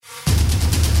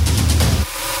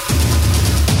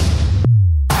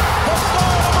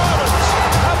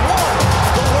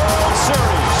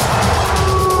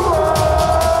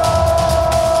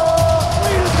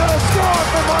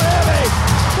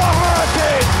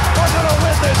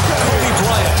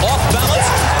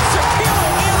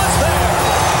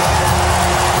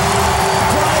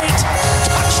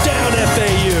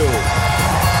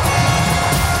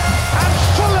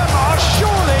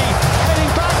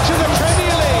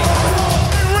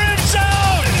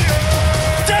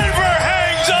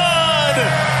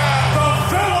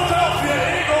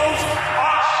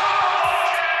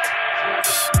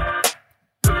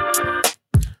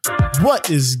What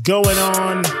is going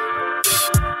on?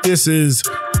 This is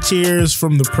Cheers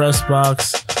from the Press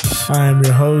Box. I am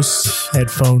your host,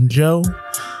 Headphone Joe,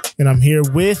 and I'm here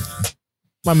with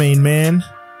my main man.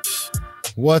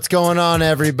 What's going on,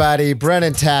 everybody?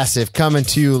 Brennan Tassif coming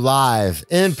to you live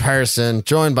in person,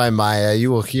 joined by Maya.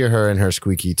 You will hear her and her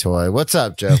squeaky toy. What's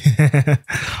up, Joe?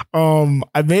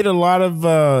 I made a lot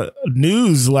of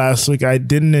news last week. I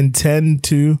didn't intend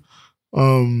to.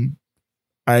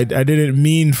 I didn't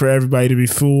mean for everybody to be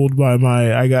fooled by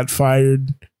my "I got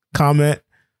fired" comment.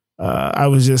 I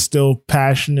was just still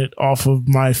passionate off of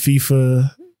my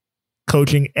FIFA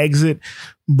coaching exit,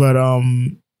 but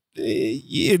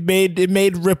it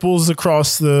made ripples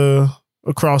across the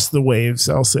waves.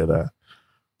 I'll say that.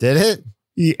 Did it?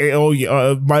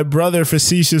 Yeah, my brother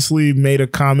facetiously made a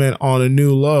comment on a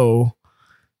new low,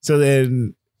 so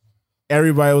then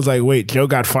everybody was like, "Wait, Joe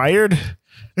got fired?"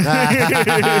 And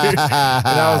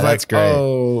I was like, great.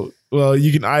 "Oh, well,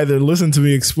 you can either listen to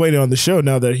me explain it on the show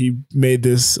now that he made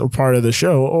this a part of the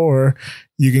show, or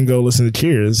you can go listen to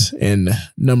Cheers." And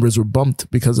numbers were bumped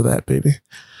because of that, baby.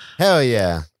 Hell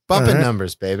yeah. Bumping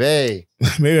numbers, baby.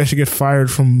 Maybe I should get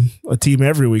fired from a team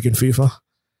every week in FIFA.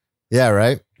 Yeah,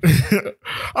 right.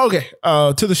 Okay,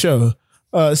 to the show.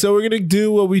 So we're going to do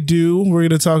what we do. We're going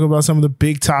to talk about some of the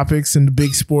big topics and the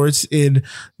big sports in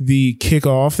the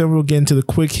kickoff. Then we'll get into the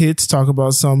quick hits, talk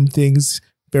about some things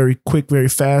very quick, very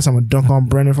fast. I'm going to dunk on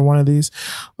Brennan for one of these.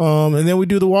 And then we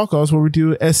do the walk-offs where we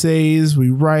do essays, we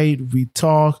write, we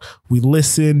talk, we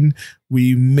listen.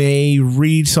 We may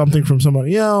read something from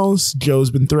somebody else. Joe's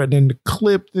been threatening to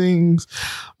clip things.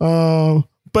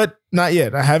 But not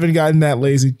yet. I haven't gotten that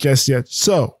lazy just yet.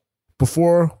 So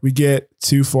before we get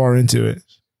too far into it.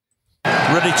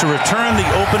 Ready to return the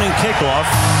opening kickoff.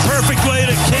 Perfect way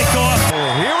to kick off.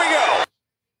 Here we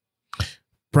go.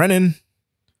 Brennan.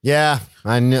 Yeah,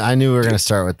 I knew we were going to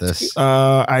start with this.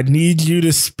 I need you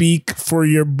to speak for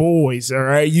your boys, all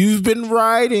right? You've been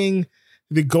riding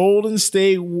the Golden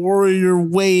State Warrior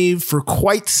wave for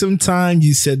quite some time.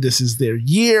 You said this is their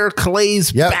year.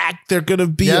 Clay's back. They're going to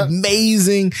be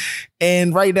amazing.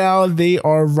 And right now they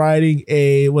are riding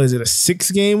a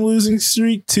 6-game losing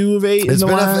streak, 2 of 8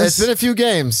 It's been a few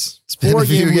games. It's been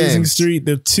 4-game losing streak.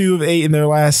 They're 2 of 8 in their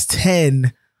last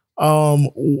 10.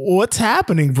 What's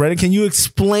happening, Brennan? Can you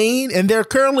explain? And they're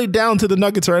currently down to the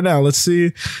Nuggets right now. Let's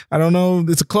see. I don't know.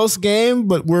 It's a close game,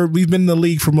 but we've been in the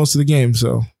league for most of the game,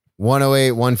 so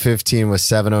 108-115 with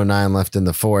 7:09 left in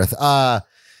the fourth.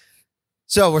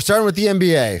 So we're starting with the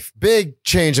NBA. Big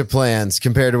change of plans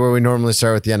compared to where we normally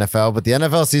start with the NFL, but the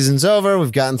NFL season's over.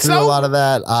 We've gotten through a lot of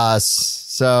that.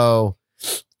 So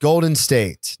Golden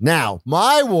State. Now,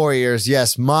 my Warriors,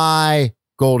 yes, my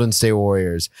Golden State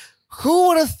Warriors. Who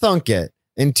would have thunk it?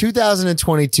 In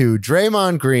 2022,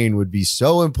 Draymond Green would be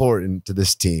so important to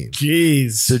this team.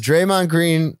 Jeez. So Draymond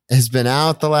Green has been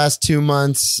out the last 2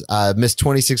 months, missed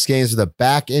 26 games with a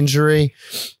back injury.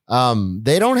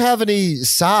 They don't have any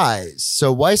size.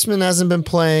 So Weissman hasn't been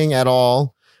playing at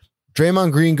all.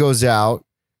 Draymond Green goes out,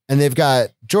 and they've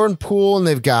got Jordan Poole, and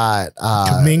they've got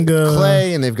Kuminga,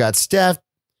 Clay, and they've got Steph.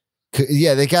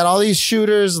 Yeah, they got all these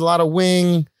shooters, a lot of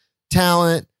wing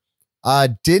talent.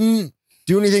 Didn't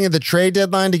do anything at the trade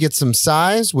deadline to get some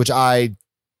size, which I,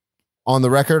 on the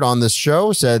record on this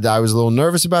show, said I was a little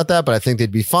nervous about that, but I think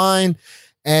they'd be fine.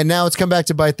 And now it's come back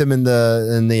to bite them in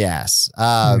the ass.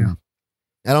 I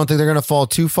don't think they're going to fall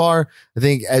too far. I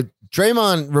think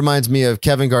Draymond reminds me of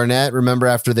Kevin Garnett. Remember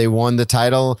after they won the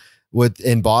title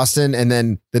in Boston, and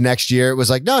then the next year it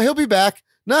was like, no, he'll be back.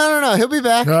 No, he'll be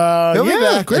back. He'll be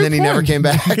back. And then he never came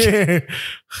back.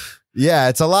 Yeah,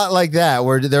 it's a lot like that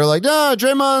where they're like, no,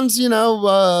 Draymond's,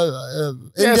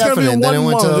 indefinite. Then it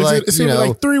went to it's gonna be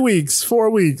like 3 weeks, 4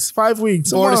 weeks, 5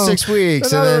 weeks, 4 to 6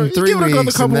 weeks, and then 3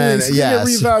 weeks, and then get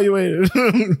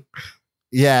reevaluated.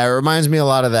 Yeah, it reminds me a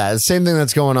lot of that. The same thing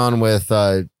that's going on with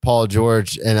Paul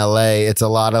George in LA. It's a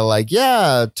lot of like,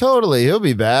 yeah, totally, he'll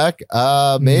be back.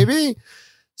 Maybe.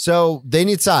 So they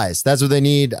need size. That's what they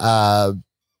need.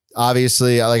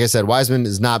 Obviously, like I said, Wiseman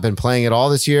has not been playing at all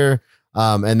this year.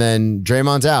 And then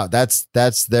Draymond's out.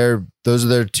 Those are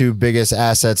their 2 biggest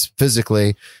assets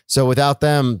physically. So without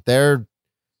them, they're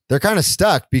kind of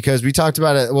stuck because we talked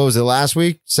about it. What was it last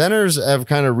week? Centers have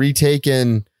kind of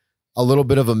retaken a little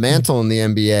bit of a mantle in the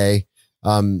NBA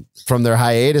from their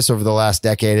hiatus over the last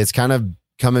decade. It's kind of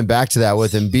coming back to that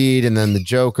with Embiid and then the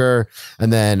Joker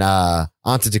and then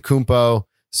Antetokounmpo.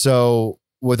 So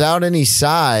without any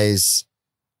size,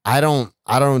 I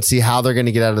don't see how they're going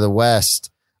to get out of the West.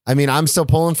 I mean, I'm still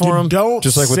pulling for them.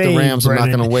 Just like with the Rams, Brennan,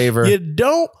 I'm not going to waver. You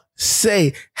don't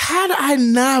say. Had I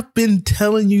not been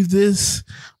telling you this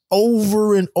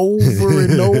over and over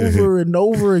and over and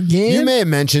over again. You may have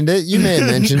mentioned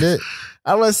it.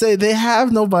 I would say they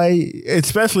have nobody,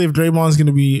 especially if Draymond's going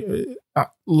to be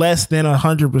less than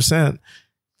 100%.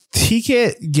 He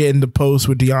can't get in the post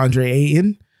with DeAndre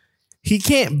Ayton. He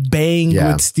can't bang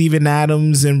with Steven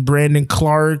Adams and Brandon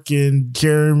Clark and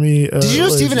Jeremy. Did you know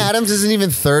Steven Adams isn't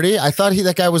even 30? I thought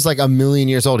that guy was like a million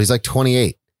years old. He's like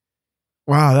 28.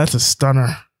 Wow, that's a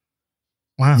stunner.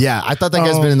 Wow. Yeah, I thought that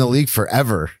guy's been in the league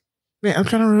forever. Man, I'm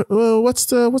kind of. What's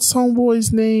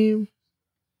homeboy's name?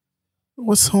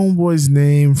 What's homeboy's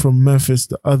name from Memphis?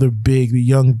 The other big, the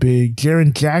young big,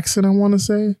 Jaren Jackson. I want to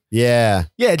say. Yeah,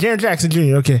 Jaren Jackson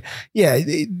Jr. Okay, yeah.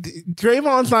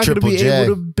 Draymond's not going to be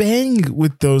able to bang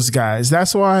with those guys.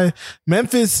 That's why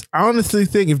Memphis. I honestly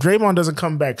think if Draymond doesn't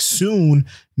come back soon,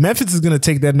 Memphis is going to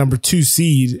take that number 2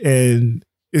 seed, and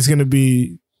it's going to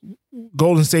be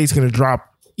Golden State's going to drop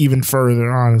even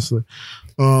further. Honestly.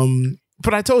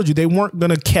 But I told you they weren't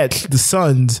going to catch the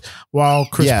Suns while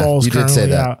Chris Paul's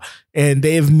currently out. And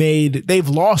they've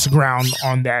lost ground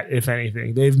on that, if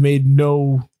anything. They've made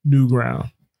no new ground.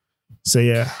 So,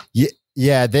 yeah.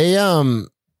 Yeah, they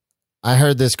I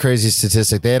heard this crazy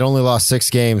statistic. They had only lost 6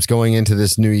 games going into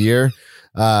this new year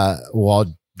while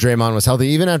Draymond was healthy.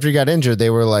 Even after he got injured,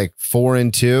 they were like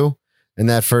 4-2 in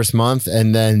that first month,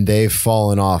 and then they've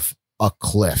fallen off a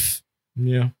cliff.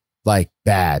 Yeah. Like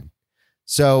bad.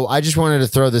 So I just wanted to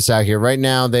throw this out here. Right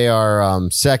now they are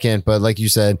second, but like you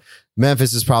said,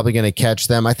 Memphis is probably going to catch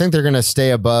them. I think they're going to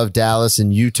stay above Dallas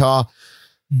and Utah.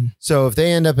 So if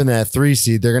they end up in that 3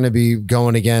 seed, they're going to be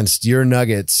going against your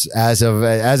Nuggets as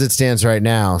it stands right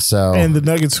now. So and the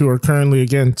Nuggets, who are currently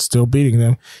again still beating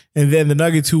them, and then the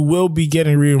Nuggets, who will be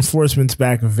getting reinforcements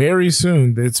back very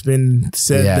soon. It's been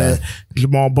said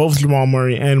that both Jamal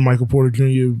Murray and Michael Porter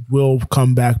Jr. will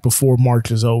come back before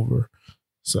March is over.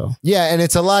 So yeah, and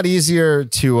it's a lot easier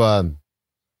to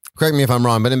correct me if I'm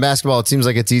wrong, but in basketball, it seems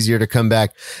like it's easier to come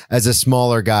back as a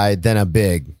smaller guy than a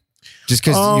big. Just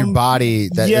because your body,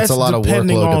 it's a lot of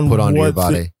workload to put onto your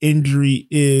body. The injury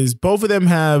is, both of them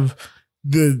have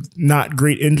the not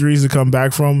great injuries to come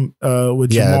back from.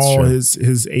 With Jamal, his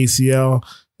ACL,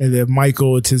 and then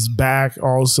Michael, it's his back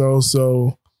also.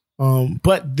 So,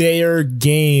 but their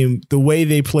game, the way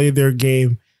they play their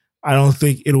game, I don't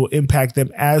think it'll impact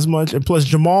them as much. And plus,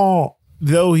 Jamal,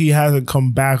 though he hasn't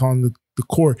come back on the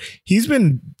court, he's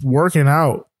been working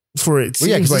out for it.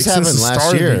 Seems like since the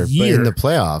start of the year in the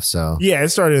playoffs. So yeah,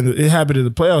 it happened in the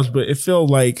playoffs, but it felt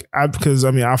like I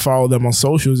follow them on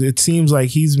socials. It seems like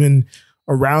he's been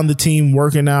around the team,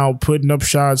 working out, putting up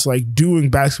shots, like doing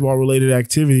basketball related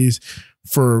activities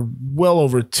for well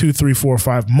over 2, 3, 4,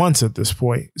 5 months at this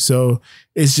point. So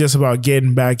it's just about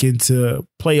getting back into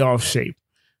playoff shape.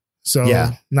 So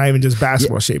not even just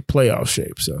basketball shape, playoff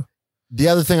shape. So the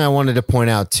other thing I wanted to point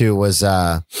out too was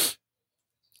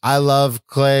I love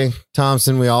Klay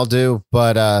Thompson. We all do,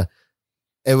 but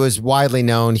it was widely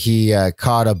known he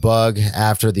caught a bug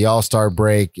after the All-Star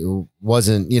break. It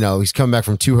wasn't, he's coming back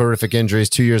from 2 horrific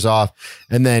injuries, 2 years off,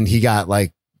 and then he got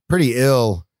like pretty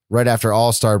ill right after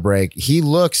All-Star break. He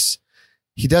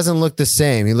doesn't look the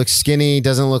same. He looks skinny.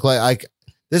 Doesn't look like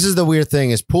this is the weird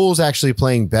thing is Poole's actually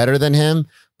playing better than him,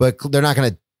 but they're not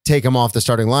going to take him off the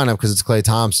starting lineup because it's Klay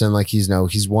Thompson. Like he's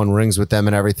won rings with them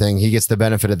and everything. He gets the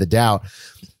benefit of the doubt.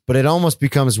 But it almost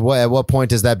becomes, at what point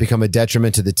does that become a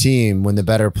detriment to the team when the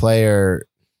better player,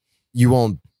 you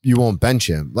won't bench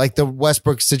him? Like the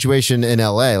Westbrook situation in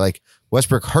LA, like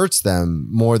Westbrook hurts them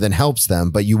more than helps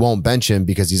them, but you won't bench him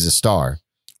because he's a star.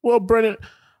 Well, Brennan,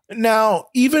 now,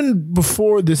 even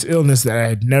before this illness that I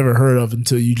had never heard of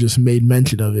until you just made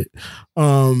mention of it,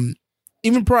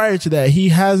 even prior to that,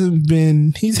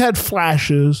 he's had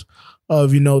flashes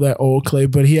of, that old Klay,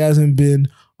 but he hasn't been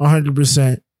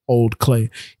 100% old Klay,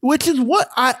 which is what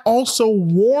I also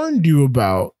warned you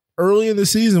about early in the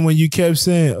season when you kept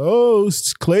saying, oh,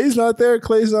 Klay's not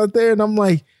there. And I'm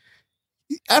like,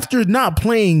 after not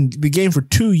playing the game for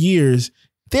 2 years,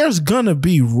 there's gonna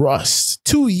be rust.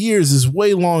 2 years is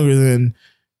way longer than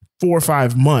 4 or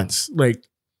 5 months. Like,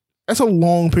 that's a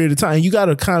long period of time. You got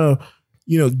to kind of,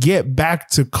 get back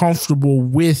to comfortable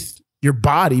with your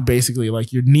body, basically,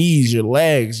 like your knees, your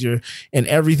legs, and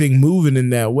everything moving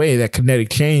in that way, that kinetic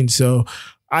change. So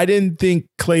I didn't think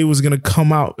Klay was going to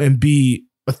come out and be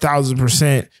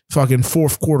 1,000% fucking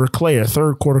fourth quarter Klay or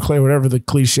third quarter Klay, whatever the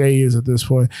cliche is at this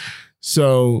point.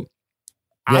 So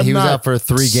yeah, he was out for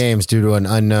 3 games due to an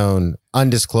unknown,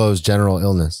 undisclosed general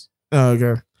illness.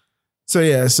 Okay.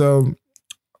 So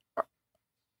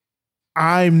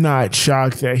I'm not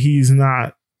shocked that he's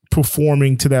not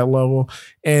performing to that level.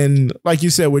 And like you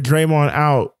said, with Draymond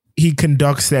out, he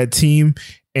conducts that team,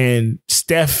 and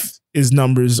Steph's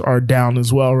numbers are down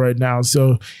as well right now.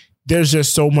 So there's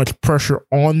just so much pressure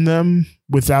on them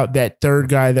without that third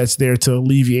guy that's there to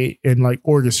alleviate and like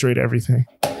orchestrate everything.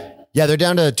 Yeah, they're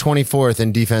down to 24th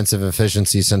in defensive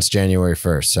efficiency since January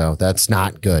 1st. So that's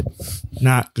not good.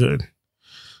 Not good.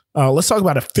 Let's talk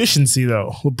about efficiency,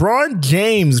 though. LeBron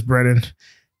James, Brennan,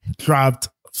 dropped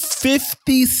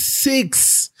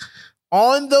 56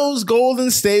 on those Golden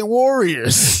State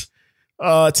Warriors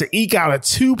to eke out a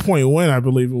 2-point win, I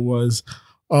believe it was.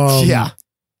 Yeah.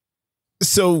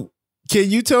 So can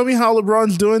you tell me how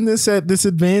LeBron's doing this at this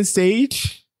advanced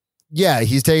age? Yeah,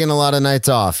 he's taking a lot of nights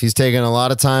off. He's taking a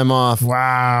lot of time off.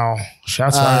 Wow.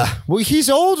 Shots fired. Well, he's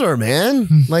older,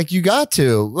 man. Like, you got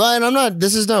to. And I'm not,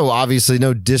 this is obviously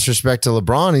no disrespect to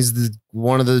LeBron. He's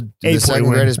one of the second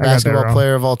greatest basketball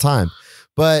player of all time.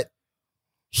 But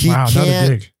he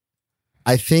can't.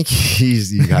 I think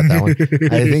you got that one.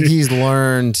 I think he's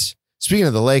learned. Speaking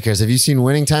of the Lakers, have you seen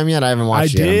Winning Time yet? I haven't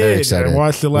watched it. I'm very excited. I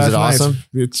watched it last night. Awesome?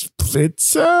 It's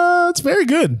very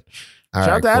good. Shout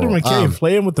out to Adam McKay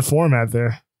playing with the format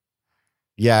there.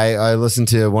 Yeah, I listened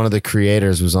to one of the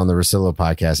creators was on the Russillo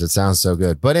podcast. It sounds so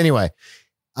good. But anyway,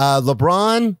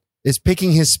 LeBron is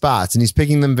picking his spots, and he's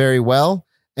picking them very well.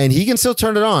 And he can still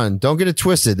turn it on. Don't get it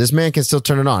twisted. This man can still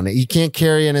turn it on. He can't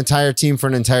carry an entire team for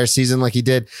an entire season like he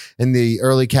did in the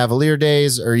early Cavalier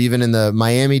days or even in the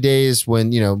Miami days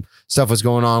when, stuff was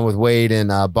going on with Wade and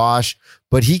Bosch.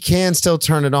 But he can still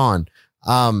turn it on.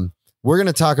 We're going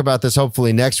to talk about this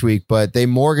hopefully next week, but they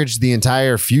mortgaged the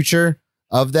entire future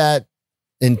of that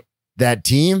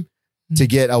team to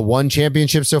get a one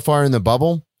championship so far in the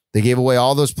bubble. They gave away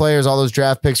all those players, all those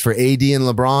draft picks for AD and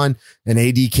LeBron, and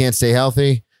AD can't stay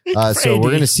healthy. So we're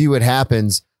going to see what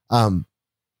happens. Yeah,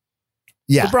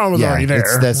 LeBron was already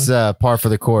there. That's par for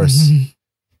the course.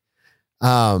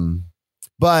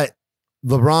 But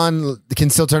LeBron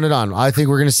can still turn it on. I think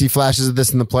we're going to see flashes of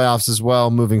this in the playoffs as well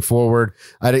moving forward.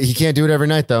 He can't do it every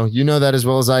night, though. You know that as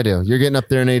well as I do. You're getting up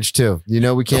there in age too.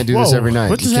 We can't do this every night.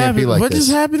 What just happened? What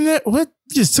just happened there? What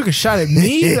just took a shot at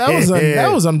me? That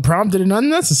was unprompted and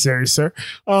unnecessary, sir.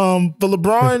 But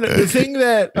LeBron, the thing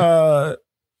that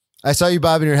I saw you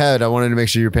bobbing your head. I wanted to make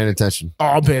sure you're paying attention. Oh,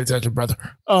 I'm paying attention, brother.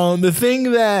 The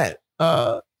thing that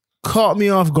caught me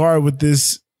off guard with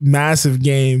this massive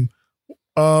game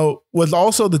was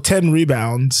also the 10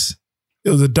 rebounds. It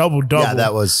was a double-double. Yeah,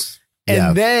 that was.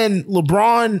 And then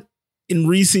LeBron in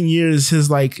recent years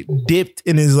has like dipped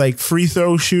in his like free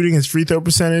throw shooting, his free throw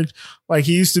percentage. Like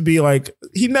he used to be like,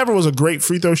 he never was a great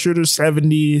free throw shooter,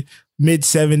 70, mid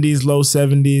 70s, low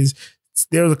 70s.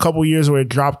 There was a couple years where it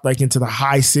dropped like into the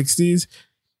high 60s.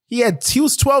 He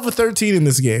was 12 or 13 in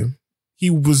this game. He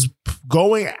was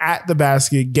going at the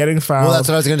basket, getting fouled. Well, that's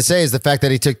what I was going to say is the fact that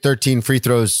he took 13 free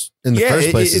throws in the first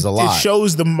place is a lot. It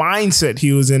shows the mindset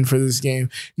he was in for this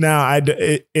game. Now,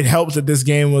 it helps that this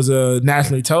game was a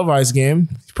nationally televised game.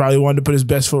 He probably wanted to put his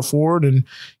best foot forward and,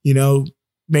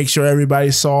 make sure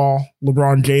everybody saw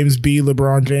LeBron James be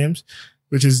LeBron James,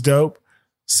 which is dope.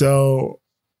 So,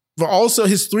 but also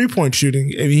his 3-point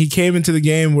shooting. I mean, he came into the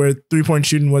game where 3-point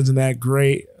shooting wasn't that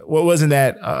great. Wasn't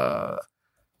that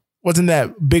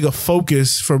big a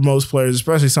focus for most players,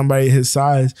 especially somebody his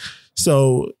size.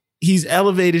 So he's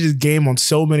elevated his game on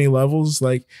so many levels.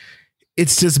 Like,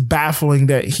 it's just baffling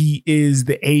that he is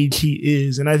the age he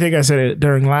is. And I think I said it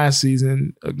during last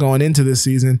season, going into this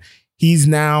season, he's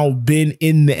now been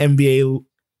in the NBA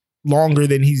longer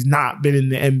than he's not been in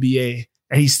the NBA.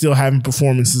 And he's still having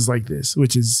performances like this,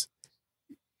 which is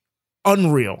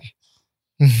unreal.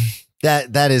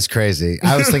 That is crazy.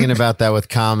 I was thinking about that with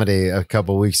comedy a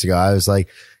couple of weeks ago. I was like,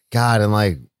 God, in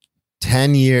like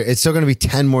 10 years, it's still going to be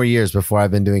 10 more years before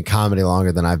I've been doing comedy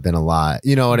longer than I've been alive.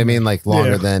 You know what I mean? Like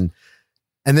longer than,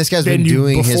 and this guy's been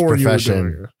doing his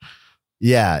profession.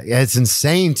 Yeah, it's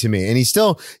insane to me. And he's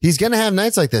going to have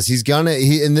nights like this.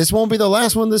 And this won't be the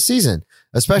last one this season,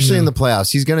 especially in the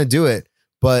playoffs. He's going to do it.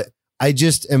 But I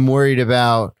just am worried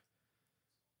about,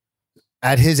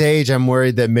 at his age, I'm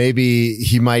worried that maybe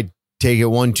he might take it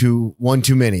one too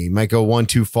many, might go one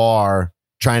too far,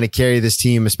 trying to carry this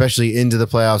team, especially into the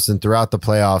playoffs and throughout the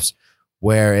playoffs,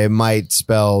 where it might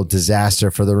spell disaster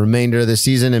for the remainder of the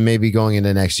season and maybe going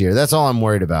into next year. That's all I'm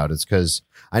worried about. It's because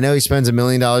I know he spends $1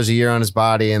 million a year on his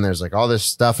body and there's like all this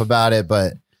stuff about it,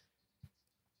 but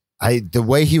the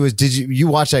way he was, you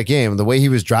watch that game, the way he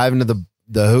was driving to the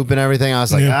hoop and everything, I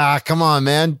was like, come on,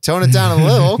 man, tone it down a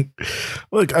little.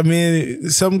 Look, I mean,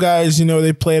 some guys,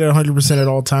 they play at 100% at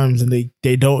all times, and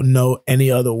they don't know any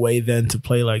other way than to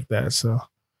play like that. So,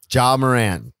 Ja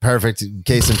Morant, perfect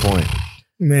case in point.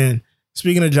 Man,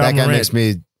 speaking of Ja Morant, that guy makes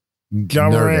me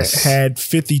John Morant nervous. had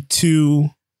 52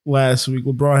 last week.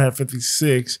 LeBron had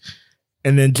 56.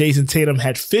 And then Jason Tatum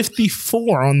had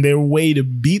 54 on their way to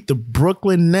beat the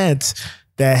Brooklyn Nets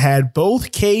that had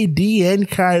both KD and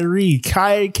Kyrie.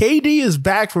 KD is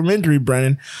back from injury,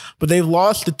 Brennan, but they've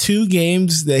lost the 2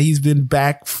 games that he's been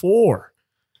back for.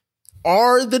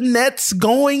 Are the Nets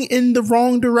going in the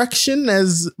wrong direction,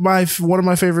 as one of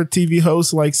my favorite TV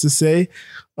hosts likes to say?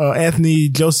 Anthony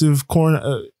Joseph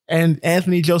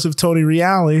Tony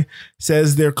Reale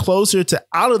says they're closer to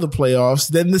out of the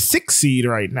playoffs than the 6th seed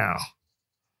right now.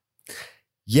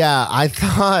 Yeah, I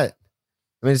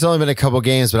mean, it's only been a couple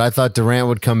games, but I thought Durant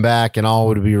would come back and all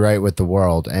would be right with the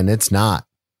world, and it's not.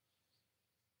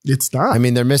 It's not. I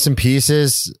mean, they're missing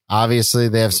pieces. Obviously,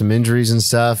 they have some injuries and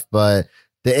stuff, but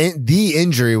the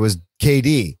injury was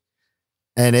KD,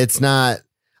 and it's not.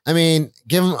 I mean,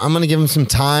 I'm going to give him some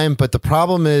time, but the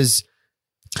problem is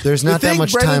there's not that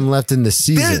much time left in the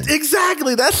season.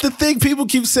 Exactly. That's the thing. People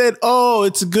keep saying, oh,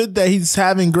 it's good that he's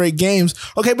having great games.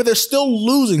 Okay, but they're still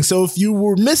losing. So if you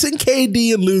were missing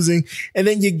KD and losing, and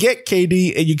then you get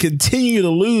KD and you continue to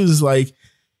lose, like,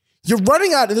 you're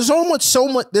running out. There's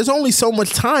only so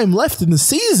much time left in the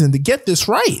season to get this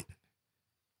right.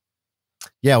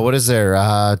 Yeah, what is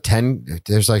there? 10.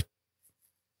 There's like,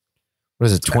 what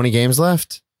is it? 20 games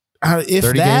left?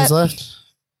 30 games left?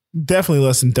 Definitely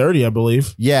less than 30, I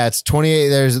believe. Yeah, it's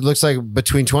 28. It looks like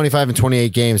between 25 and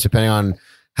 28 games, depending on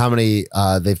how many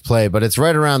they've played, but it's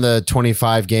right around the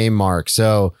 25 game mark.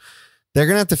 So they're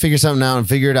going to have to figure something out and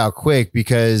figure it out quick,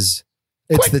 because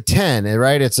it's the 10,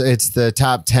 right? It's the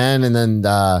top 10, and then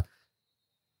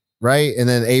right, and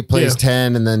then 8 plays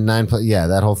 10, and then 9 play. Yeah,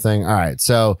 that whole thing. All right,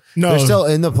 so they're still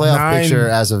in the playoff picture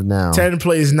as of now. 10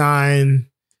 plays 9,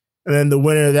 and then the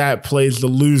winner of that plays the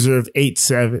loser of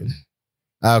 8-7.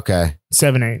 Okay.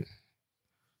 7-8.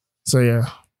 So yeah.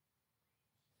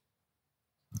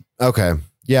 Okay.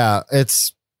 Yeah.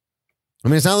 It's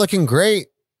not looking great.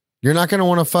 You're not going to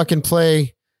want to fucking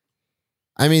play.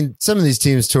 I mean, some of these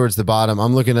teams towards the bottom,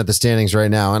 I'm looking at the standings right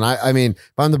now. And I mean,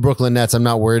 if I'm the Brooklyn Nets, I'm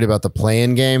not worried about the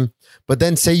play-in game, but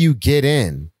then say you get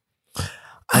in.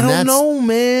 I don't know,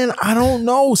 man. I don't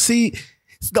know. See,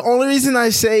 the only reason I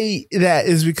say that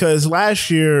is because last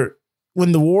year,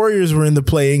 when the Warriors were in the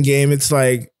play-in game, it's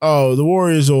like, oh, the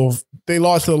Warriors they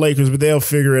lost to the Lakers, but they'll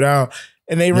figure it out.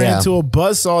 And they ran into a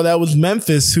buzzsaw that was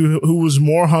Memphis, who was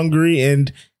more hungry and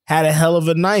had a hell of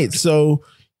a night. So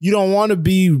you don't want to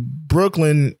be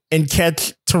Brooklyn and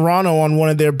catch Toronto on one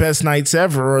of their best nights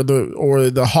ever, or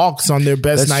the Hawks on their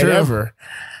best night ever.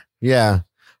 Yeah.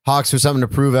 Hawks with something to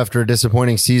prove after a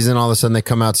disappointing season. All of a sudden they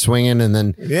come out swinging, and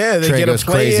then they Trey get goes a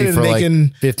play crazy in for and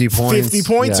like 50 points. 50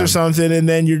 points or something, and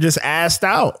then you're just assed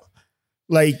out.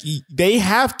 Like, they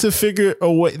have to figure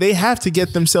a way. They have to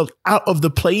get themselves out of the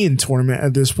play-in tournament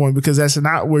at this point, because that's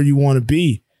not where you want to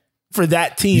be for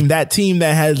that team. That team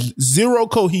that has zero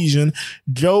cohesion.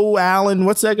 Joe Allen,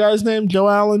 what's that guy's name? Joe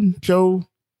Allen? Joe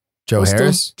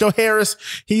Harris? Joe Harris.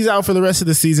 He's out for the rest of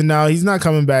the season now. He's not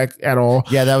coming back at all.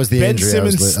 Yeah, that was the Ben injury.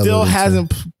 Simmons still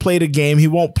hasn't played a game. He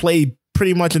won't play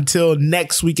pretty much until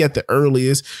next week at the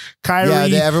earliest. Kyrie.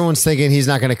 Yeah, everyone's thinking he's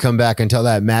not going to come back until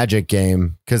that Magic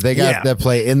game, because they got that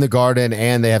play in the Garden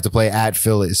and they have to play at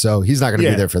Philly. So he's not going to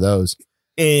be there for those.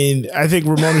 And I think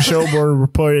Ramona Shelburne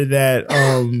reported that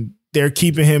they're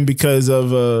keeping him because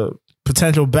of a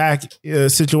potential back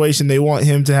situation. They want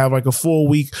him to have like a full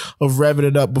week of revving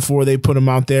it up before they put him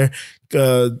out there.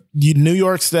 New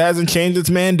York still hasn't changed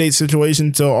its mandate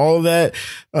situation, so all of that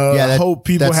hope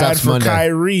people had for Monday.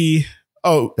 Kyrie.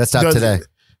 Oh, that stopped today.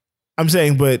 I'm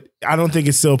saying, but I don't think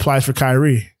it still applies for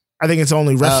Kyrie. I think it's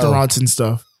only restaurants and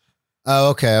stuff.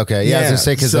 Oh, okay. Yeah, I was going to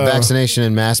say, because the vaccination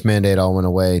and mask mandate all went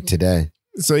away today.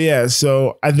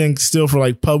 So I think still for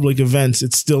like public events,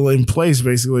 it's still in place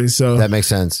basically. So that makes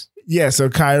sense. Yeah, so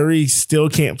Kyrie still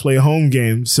can't play a home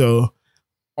game. So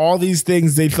all these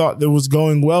things they thought that was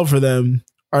going well for them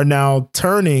are now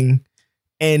turning,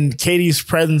 and KD's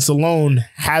presence alone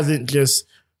hasn't just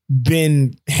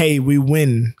been, hey, we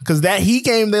win. Because that Heat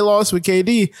game they lost with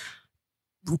KD,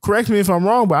 correct me if I'm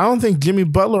wrong, but I don't think Jimmy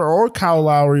Butler or Kyle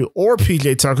Lowry or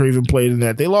PJ Tucker even played in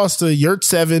that. They lost to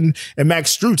Yurtseven and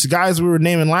Max Strus, guys we were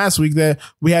naming last week that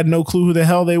we had no clue who the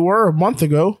hell they were a month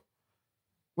ago.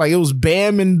 Like, it was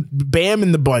Bam and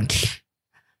the bunch.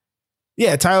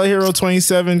 Yeah, Tyler Hero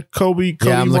 27, Kobe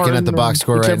I'm looking Martin, at the box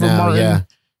score right now. Martin,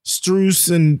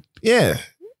 Strus, and and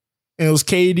it was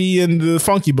KD and the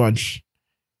Funky Bunch.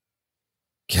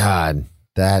 God,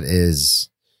 that is.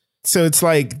 So it's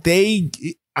like the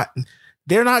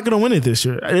they're not going to win it this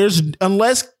year.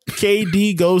 Unless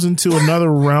KD goes into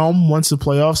another realm once the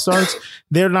playoff starts,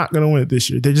 they're not going to win it this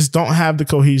year. They just don't have the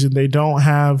cohesion. They don't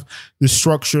have the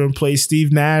structure in place.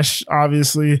 Steve Nash,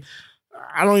 obviously,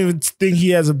 I don't even think he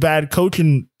has a bad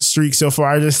coaching streak so far.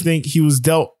 I just think he was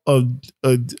dealt a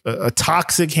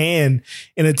toxic hand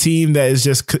in a team that is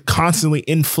just constantly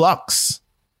in flux.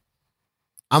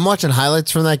 I'm watching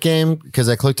highlights from that game because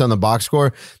I clicked on the box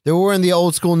score. They were wearing the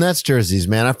old school Nets jerseys,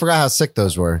 man. I forgot how sick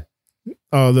those were.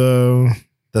 Oh, the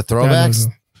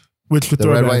throwbacks? Which the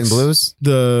red, white, and blues?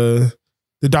 The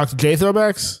Dr. J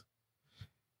throwbacks?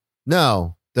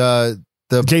 No, the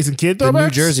Jason Kidd throwbacks? The New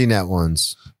Jersey Net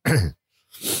ones.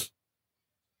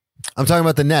 I'm talking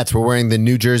about the Nets. We're wearing the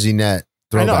New Jersey Net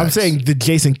throwbacks. I know. I'm saying the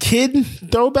Jason Kidd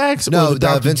throwbacks? No, or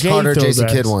the Vince Carter, Jason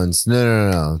Kidd ones.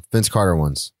 No. Vince Carter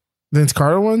ones. Vince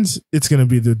Carter ones? It's going to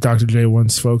be the Dr. J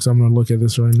ones, folks. I'm going to look at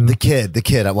this right now. The kid.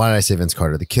 Why did I say Vince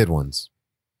Carter? The Kid ones.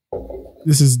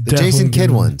 This is the Jason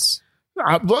Kidd ones.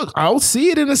 Look, I'll see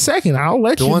it in a second. I'll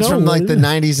let you know. The ones from like the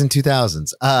 90s and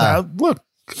 2000s. Look,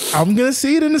 I'm going to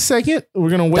see it in a second. We're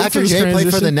going to wait Dr. for this J transition.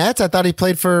 played for the Nets? I thought he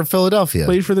played for Philadelphia.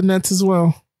 Played for the Nets as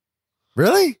well.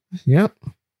 Really? Yep.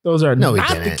 Those are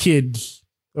not the kids.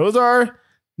 Those are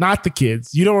not the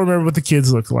kids. You don't remember what the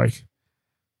kids look like.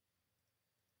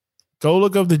 Go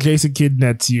look up the Jason Kidd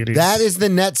Nets units. That is the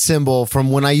net symbol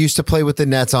from when I used to play with the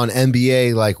Nets on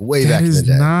NBA, like way back in the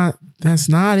day. That's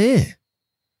not it.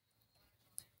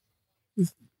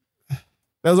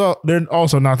 They're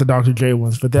also not the Dr. J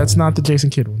ones, but that's not the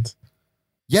Jason Kidd ones.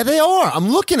 Yeah, they are. I'm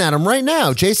looking at them right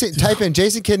now. Type in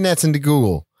Jason Kidd Nets into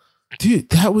Google. Dude,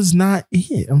 that was not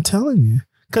it. I'm telling you.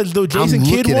 Because the Jason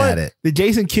Kidd one, the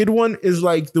Jason Kidd one is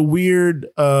like the weird.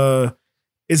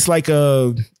 It's like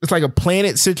a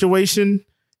planet situation,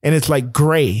 and it's like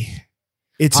gray.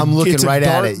 I'm looking right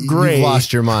at it. Gray. You've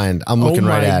lost your mind. I'm looking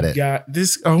right at it. God,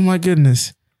 oh my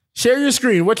goodness! Share your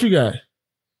screen. What you got?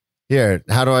 Here,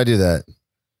 how do I do that?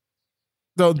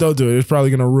 Don't do it. It's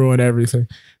probably gonna ruin everything.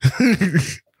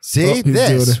 See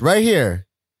this right here.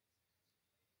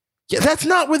 Yeah, that's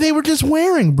not what they were just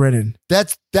wearing, Brennan.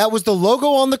 That was the logo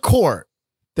on the court.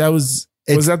 Was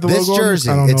that the this logo? Jersey.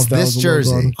 I don't know it's if that this was the logo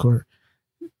jersey. on the court.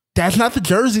 That's not the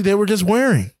jersey they were just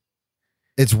wearing.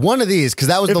 It's one of these because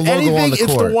that was the logo on the court.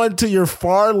 It's the one to your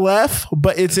far left,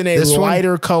 but it's in a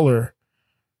lighter color.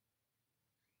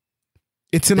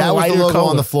 It's in a lighter color. That was the logo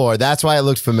on the floor. That's why it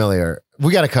looked familiar.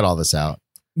 We got to cut all this out.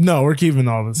 No, we're keeping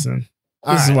all this in.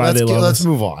 This is why let's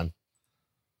move on.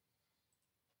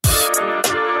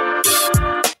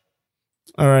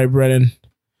 All right, Brennan.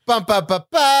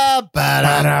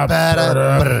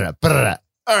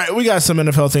 All right, we got some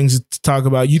NFL things to talk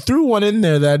about. You threw one in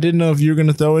there that I didn't know if you were going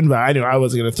to throw in, but I knew I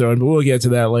wasn't going to throw in, but we'll get to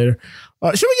that later.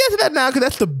 Should we get to that now? Because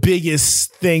that's the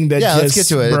biggest thing that let's get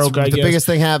to it. It's the biggest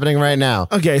thing happening right now.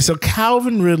 Okay, so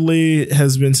Calvin Ridley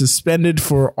has been suspended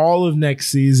for all of next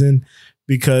season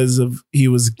because he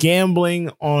was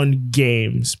gambling on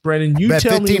games. Brennan, you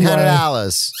tell me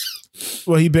 $1,500.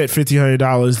 Well, he bet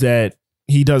 $1,500 that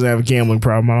he doesn't have a gambling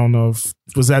problem. I don't know if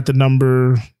was that the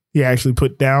number he actually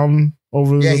put down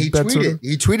over. Yeah, he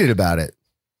tweeted about it.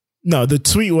 No, the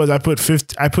tweet was I put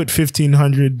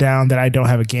 $1,500 down that I don't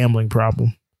have a gambling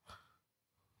problem.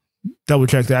 Double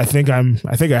check that. I think I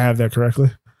have that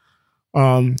correctly.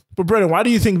 But Brennan, why do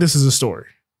you think this is a story?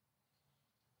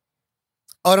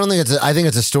 Oh, I think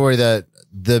it's a story that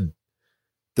the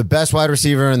best wide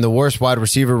receiver and the worst wide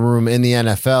receiver room in the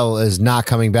NFL is not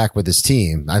coming back with his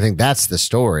team. I think that's the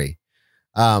story.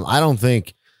 I don't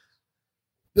think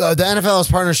the NFL has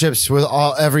partnerships with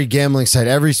every gambling site,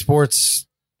 every sports.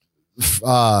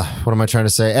 What am I trying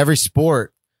to say? Every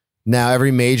sport now,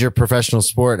 every major professional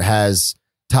sport has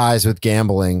ties with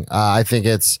gambling. I think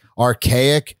it's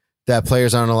archaic that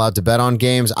players aren't allowed to bet on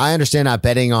games. I understand not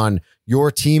betting on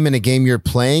your team in a game you're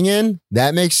playing in.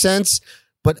 That makes sense.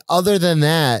 But other than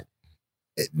that,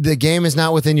 the game is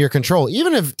not within your control.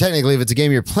 Even if technically if it's a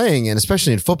game you're playing in,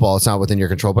 especially in football, it's not within your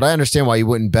control. But I understand why you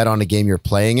wouldn't bet on a game you're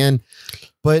playing in.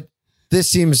 But this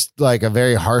seems like a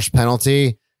very harsh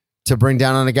penalty to bring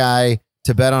down on a guy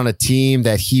to bet on a team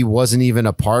that he wasn't even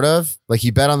a part of. Like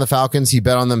he bet on the Falcons, he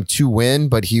bet on them to win,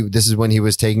 but this is when he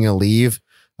was taking a leave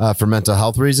for mental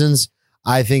health reasons.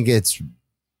 I think the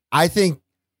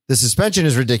suspension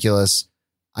is ridiculous.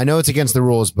 I know it's against the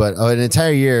rules, but an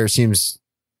entire year seems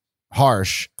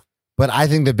harsh. But I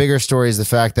think the bigger story is the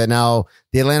fact that now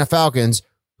the Atlanta Falcons,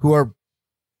 who are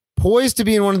poised to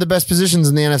be in one of the best positions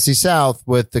in the NFC South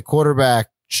with the quarterback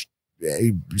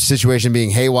situation being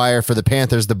haywire for the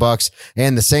Panthers, the Bucks,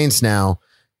 and the Saints now,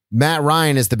 Matt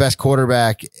Ryan is the best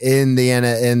quarterback in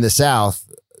the South,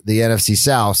 the NFC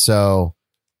South. So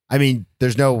I mean,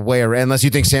 there's no way around, unless you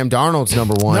think Sam Darnold's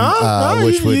number one,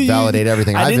 which would validate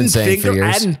everything I've been saying for years.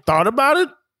 I hadn't thought about it,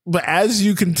 but as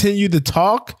you continue to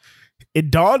talk,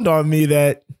 it dawned on me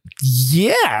that,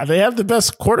 yeah, they have the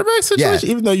best quarterback situation,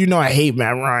 even though I hate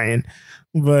Matt Ryan.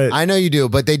 But I know you do,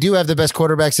 but they do have the best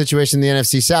quarterback situation in the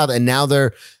NFC South, and now they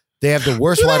have the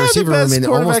worst wide receiver room in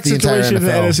almost the entire NFL. In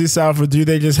the NFC South, or do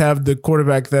they just have the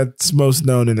quarterback that's most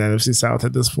known in the NFC South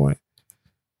at this point?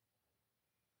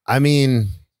 I mean,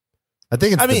 I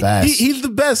think it's the best. He's the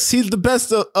best. He's the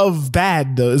best of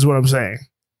bad, though, is what I'm saying.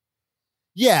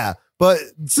 Yeah, but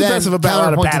it's the best of a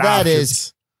bad to that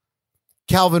is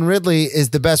Calvin Ridley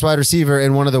is the best wide receiver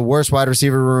in one of the worst wide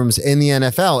receiver rooms in the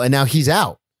NFL, and now he's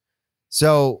out.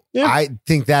 So I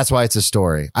think that's why it's a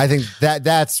story. I think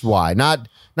that's why, not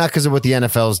because of what the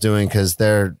NFL is doing, because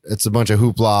it's a bunch of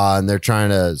hoopla and they're trying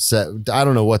to set. I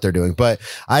don't know what they're doing, but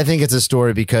I think it's a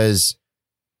story because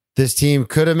this team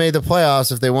could have made the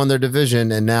playoffs if they won their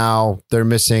division, and now they're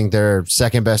missing their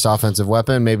second best offensive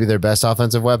weapon, maybe their best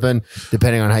offensive weapon,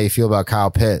 depending on how you feel about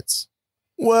Kyle Pitts.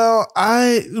 Well,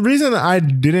 the reason I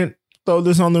didn't throw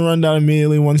this on the rundown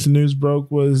immediately once the news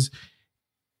broke was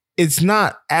it's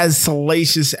not as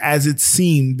salacious as it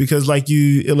seemed, because like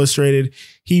you illustrated,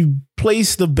 he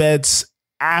placed the bets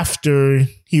after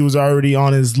he was already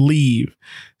on his leave.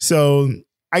 So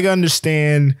I can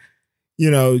understand,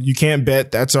 you can't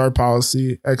bet. That's our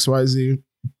policy, XYZ.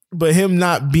 But him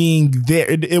not being there,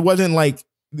 it wasn't like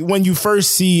when you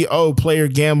first see, player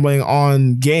gambling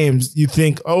on games, you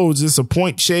think, is this a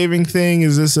point shaving thing?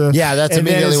 Is this a... Yeah, that's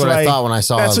immediately what I thought when I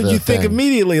saw That's what you think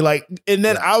immediately. And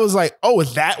then I was like,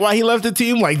 is that why he left the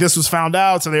team? Like, this was found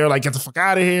out, so they were like, get the fuck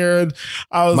out of here. And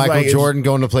I was Michael Jordan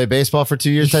going to play baseball for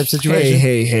 2 years type situation?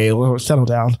 Hey, well, settle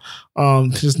down.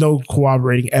 There's no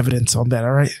corroborating evidence on that,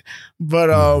 all right? But...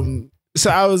 So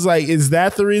I was like, is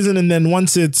that the reason? And then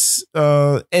once it's,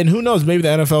 and who knows, maybe the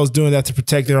NFL is doing that to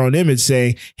protect their own image,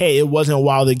 saying, hey, it wasn't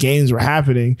while the games were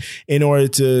happening, in order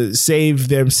to save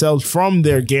themselves from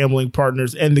their gambling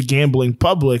partners and the gambling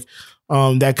public.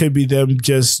 That could be them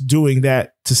just doing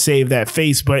that to save that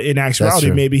face. But in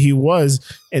actuality, maybe he was.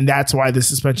 And that's why the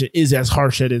suspension is as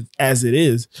harsh as it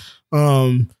is.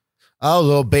 A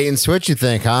little bait and switch, you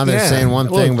think, huh? They're saying one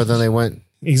thing, but then they went.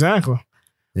 Exactly.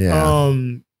 Yeah.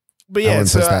 But yeah,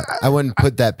 I wouldn't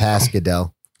put that past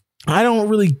Goodell. I don't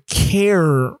really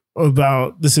care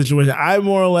about the situation. I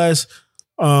more or less,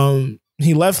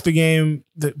 he left the game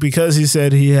because he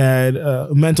said he had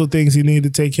mental things he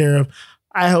needed to take care of.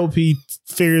 I hope he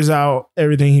figures out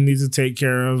everything he needs to take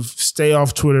care of. Stay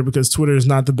off Twitter, because Twitter is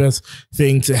not the best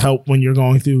thing to help when you're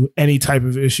going through any type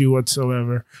of issue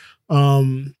whatsoever.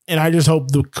 And I just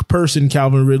hope the person,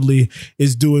 Calvin Ridley,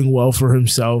 is doing well for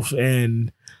himself,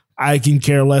 and I can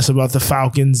care less about the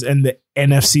Falcons and the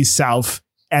NFC South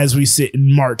as we sit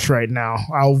in March right now.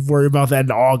 I'll worry about that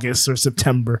in August or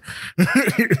September.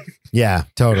 Yeah,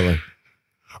 totally.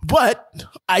 But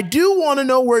I do want to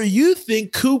know where you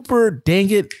think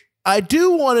I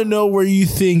do want to know where you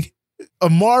think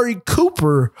Amari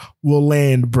Cooper will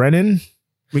land, Brennan.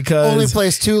 Because only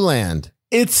place to land.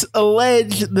 It's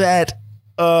alleged that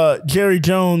Jerry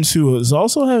Jones, who is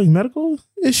also having medical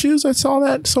issues, I saw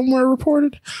that somewhere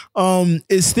reported,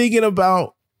 is thinking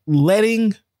about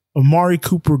letting Amari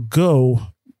Cooper go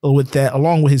with that,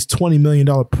 along with his $20 million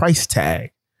price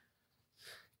tag.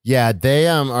 Yeah, they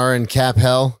are in cap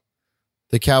hell.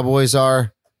 The Cowboys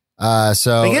are.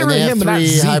 So they get rid of him, but not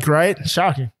Zeke, right?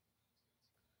 Shocking.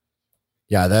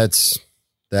 Yeah, that's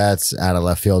out of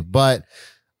left field. But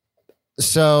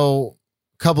so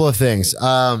a couple of things.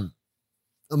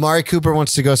 Amari Cooper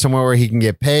wants to go somewhere where he can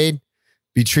get paid,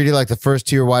 be treated like the first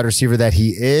tier wide receiver that he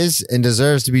is and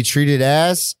deserves to be treated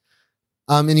as.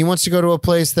 And he wants to go to a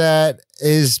place that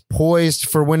is poised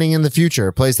for winning in the future,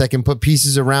 a place that can put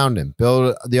pieces around him,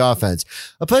 build the offense.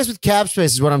 A place with cap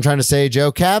space is what I'm trying to say,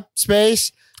 Joe. Cap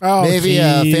space, maybe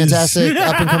a fantastic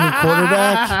up-and-coming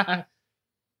quarterback.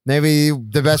 Maybe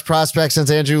the best prospect since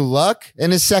Andrew Luck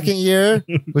in his second year,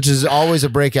 which is always a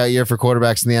breakout year for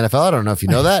quarterbacks in the NFL. I don't know if you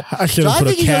know that. I should have put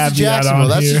a caveat on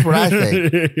That's here. just what I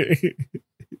think.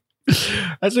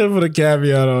 I should have put a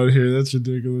caveat on here. That's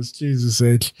ridiculous. Jesus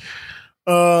H.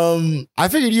 I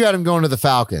figured you had him going to the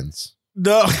Falcons.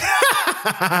 No. Or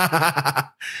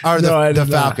the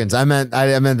Falcons. I meant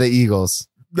the Eagles.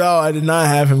 No, I did not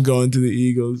have him going to the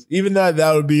Eagles. Even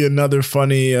that would be another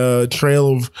funny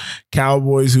trail of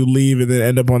Cowboys who leave and then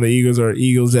end up on the Eagles, or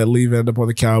Eagles that leave and end up on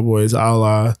the Cowboys, a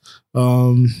la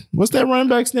what's that running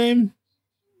back's name?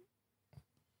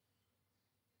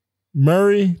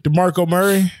 DeMarco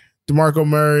Murray. DeMarco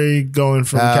Murray going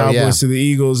from the Cowboys to the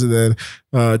Eagles, and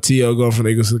then T.O. going from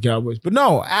the Eagles to the Cowboys. But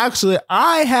no, actually,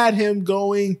 I had him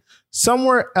going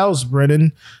somewhere else,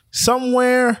 Brennan.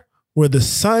 Somewhere where the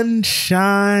sun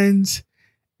shines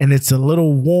and it's a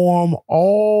little warm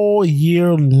all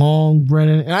year long,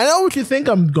 Brennan. And I know what you think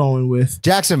I'm going with.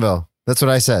 Jacksonville. That's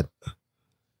what I said.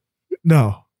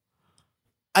 No.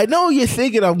 I know you're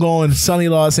thinking I'm going sunny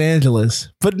Los Angeles,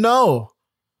 but no.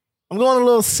 I'm going a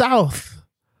little south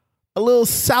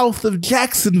of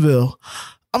Jacksonville.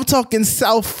 I'm talking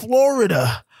South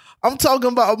Florida. I'm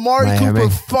talking about Amari Cooper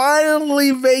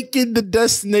finally making the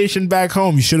destination back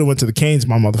home. You should have went to the Canes,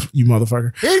 you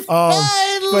motherfucker.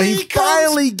 But he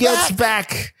finally gets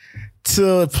back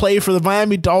to play for the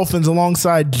Miami Dolphins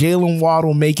alongside Jalen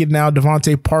Waddle, making now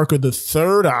Devontae Parker the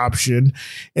third option.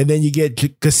 And then you get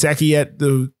Gesicki at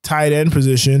the tight end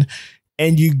position.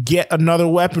 And you get another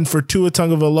weapon for Tua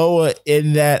Tagovailoa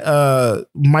in that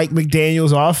Mike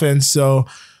McDaniel's offense. So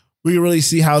we really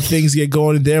see how things get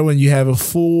going in there when you have a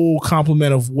full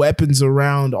complement of weapons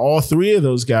around all three of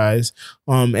those guys.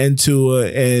 And Tua,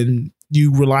 and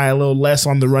you rely a little less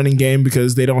on the running game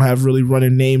because they don't have really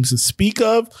running names to speak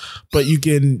of. But you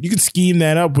can scheme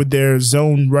that up with their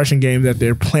zone rushing game that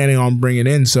they're planning on bringing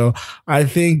in. So I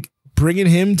think bringing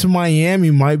him to Miami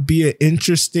might be an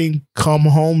interesting come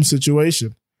home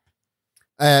situation.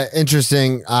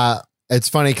 Interesting. It's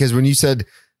funny because when you said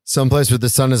someplace where the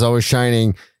sun is always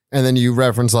shining, and then you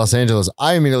reference Los Angeles,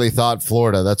 I immediately thought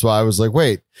Florida. That's why I was like,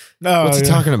 wait, what's he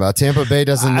talking about? Tampa Bay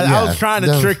doesn't. I was trying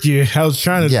to trick you. I was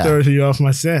trying to throw you off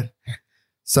my scent.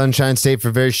 Sunshine State for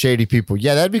very shady people.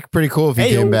 Yeah, that'd be pretty cool if you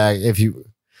came back. If you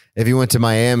went to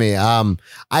Miami.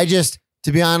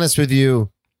 To be honest with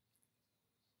you,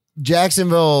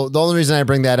 Jacksonville, the only reason I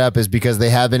bring that up is because they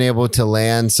have been able to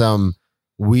land some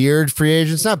weird free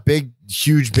agents, not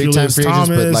huge, big time free agents,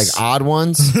 but like odd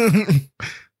ones.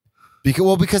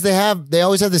 Because they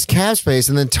always have this cap space,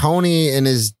 and then Tony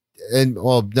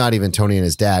not even Tony and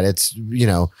his dad. It's,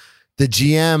 the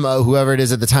GM, whoever it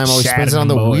is at the time, always spends it on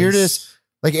the weirdest,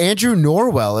 like Andrew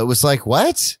Norwell. It was like,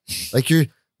 what? Like you're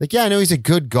like, yeah, I know he's a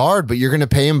good guard, but you're going to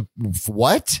pay him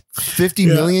what? $50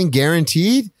 million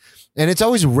guaranteed? And it's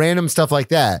always random stuff like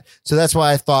that. So that's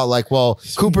why I thought like, well,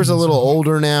 Cooper's a little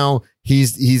older now.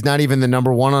 He's not even the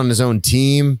number one on his own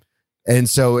team. And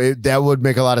so that would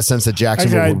make a lot of sense that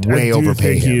Jacksonville would way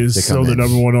overpay him. He is still the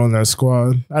number one on that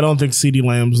squad. I don't think CeeDee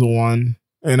Lamb's the one,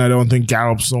 and I don't think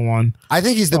Gallup's the one. I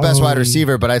think he's the best wide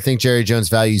receiver, but I think Jerry Jones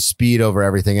values speed over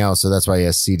everything else, so that's why he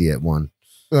has CeeDee at one.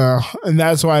 And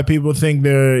that's why people think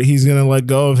he's going to let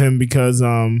go of him because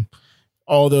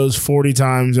all those 40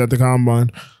 times at the combine.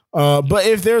 But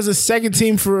if there's a second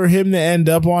team for him to end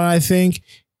up on, I think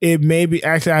it may be.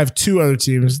 Actually, I have two other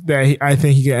teams that I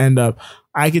think he could end up.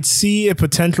 I could see a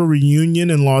potential reunion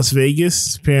in Las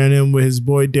Vegas, pairing him with his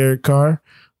boy Derek Carr,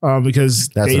 because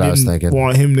they didn't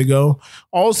want him to go.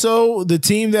 Also, the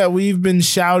team that we've been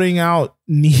shouting out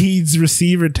needs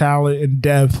receiver talent and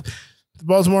depth, the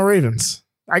Baltimore Ravens.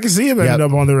 I can see him end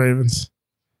up on the Ravens.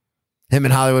 Him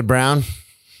and Hollywood Brown.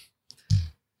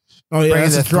 Oh, yeah,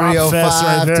 that's the a drop fest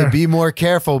right there. To be more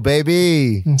careful,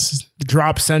 baby. It's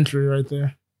drop century right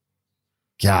there.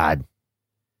 God.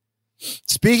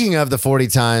 Speaking of the 40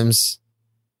 times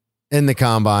in the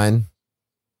combine,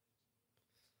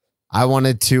 I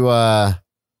wanted to. Are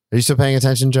you still paying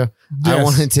attention, Joe? Yes. I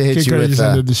wanted to hit Kid you Cudi with just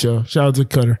ended the show. Shout out to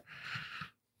Cutter.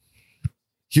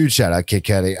 Huge shout out, Kid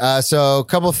Cudi. So a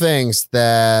couple things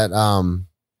that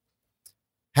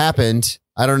happened.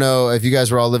 I don't know if you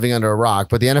guys were all living under a rock,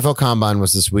 but the NFL Combine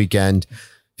was this weekend.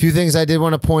 Few things I did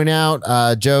want to point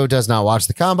out. Joe does not watch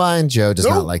the combine. Joe does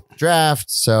not like the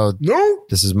draft. So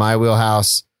this is my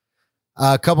wheelhouse.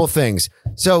 A couple things.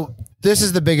 So this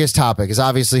is the biggest topic is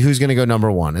obviously who's going to go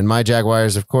number one. And my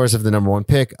Jaguars, of course, have the number one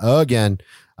pick again,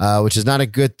 which is not a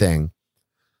good thing.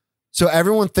 So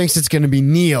everyone thinks it's going to be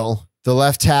Neal, the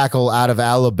left tackle out of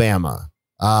Alabama.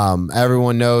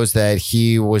 Everyone knows that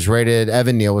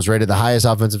Evan Neal was rated the highest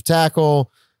offensive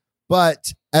tackle,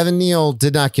 but Evan Neal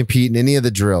did not compete in any of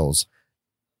the drills.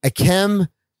 Ikem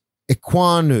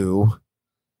Ekwonu,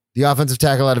 the offensive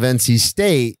tackle out of NC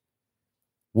State,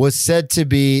 was said to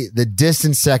be the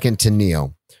distant second to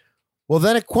Neal. Well,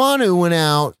 then Ekwonu went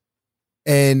out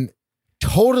and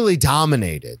totally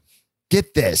dominated.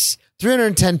 Get this,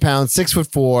 310 pounds,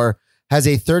 6'4", has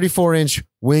a 34-inch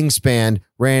wingspan,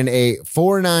 ran a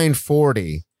 4.9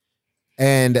 40,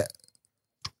 and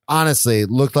honestly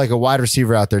looked like a wide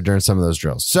receiver out there during some of those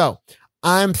drills. So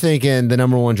I'm thinking the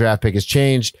number one draft pick has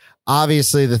changed.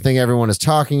 Obviously, the thing everyone is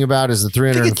talking about is the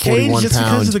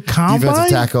 341-pound defensive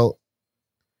tackle.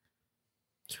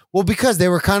 Well, because they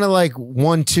were kind of like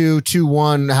 1-2,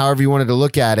 2-1, however you wanted to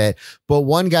look at it. But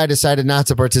one guy decided not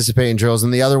to participate in drills,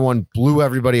 and the other one blew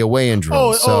everybody away in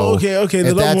drills. Okay.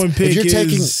 The number one pick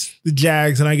is the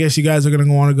Jags, and I guess you guys are going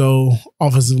to want to go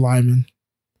offensive lineman.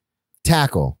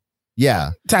 Tackle.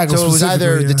 Yeah. Tackle. So it was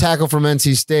either the tackle from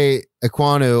NC State,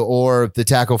 Ekwonu, or the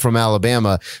tackle from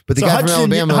Alabama. But the guy from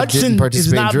Alabama didn't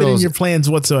participate in drills. Been in your plans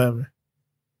whatsoever.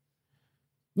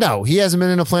 No, he hasn't been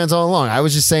in the plans all along. I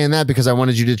was just saying that because I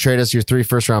wanted you to trade us your 3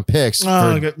 first-round picks.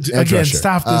 Again,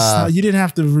 stop this. You didn't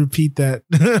have to repeat that.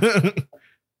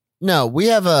 No, we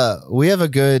have a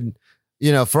good,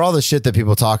 for all the shit that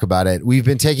people talk about it, we've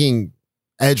been taking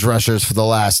edge rushers for the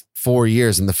last 4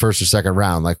 years in the first or second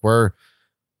round. Like we're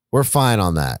fine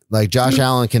on that. Like Josh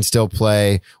Allen can still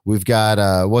play. We've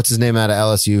got what's his name out of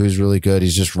LSU who's really good.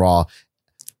 He's just raw.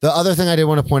 The other thing I did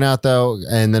want to point out, though,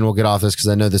 and then we'll get off this because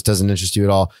I know this doesn't interest you at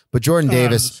all, but Jordan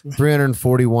Davis,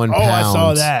 341 pounds. I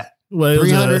saw that.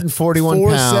 341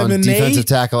 pound defensive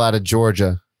tackle out of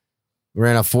Georgia.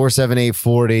 Ran a 4.78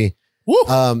 40.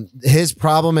 His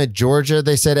problem at Georgia,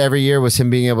 they said every year, was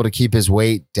him being able to keep his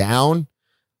weight down.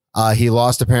 He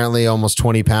lost apparently almost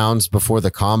 20 pounds before the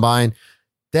combine.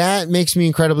 That makes me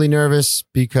incredibly nervous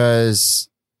because,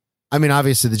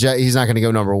 obviously he's not going to go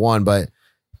number one, but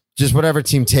just whatever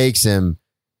team takes him.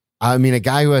 A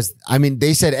guy who has,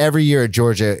 they said every year at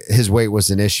Georgia, his weight was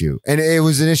an issue, and it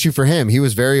was an issue for him. He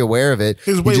was very aware of it.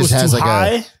 His weight was too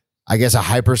high. A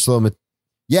hyper slow.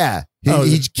 Yeah.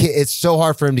 It's so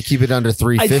hard for him to keep it under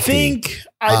 350.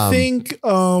 I think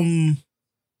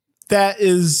that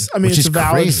is, it's a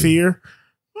valid fear.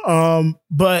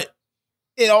 But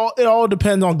it all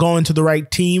depends on going to the right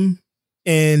team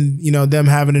and, them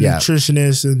having a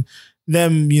nutritionist and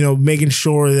them, making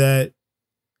sure that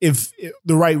if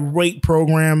the right weight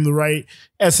program, the right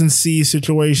S&C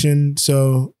situation.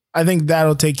 So I think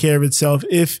that'll take care of itself.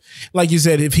 If, like you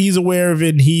said, if he's aware of it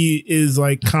and he is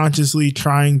like consciously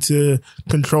trying to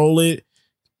control it,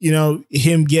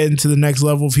 him getting to the next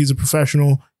level, if he's a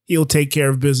professional, he'll take care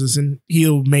of business and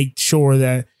he'll make sure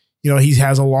that, he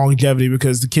has a longevity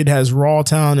because the kid has raw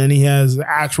talent and he has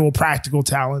actual practical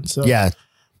talent. So yeah.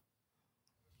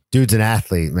 Dude's an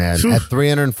athlete, man. At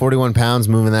 341 pounds,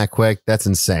 moving that quick, that's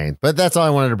insane. But that's all I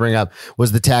wanted to bring up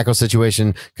was the tackle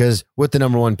situation, because with the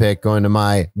number one pick going to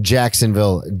my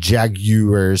Jacksonville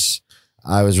Jaguars,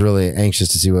 I was really anxious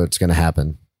to see what's going to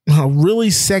happen. Really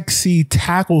sexy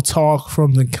tackle talk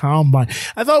from the combine.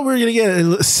 I thought we were going to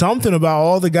get something about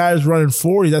all the guys running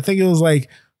 40s. I think it was like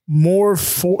more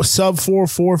sub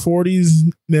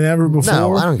 4.40s than ever before.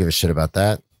 No, I don't give a shit about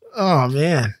that. Oh,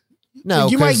 man. No,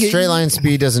 because straight line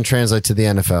speed doesn't translate to the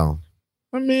NFL.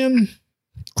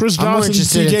 Chris Johnson, I'm more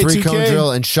interested in 3-cone 2K.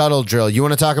 drill and shuttle drill. You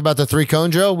want to talk about the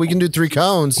 3-cone drill? We can do 3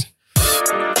 cones. All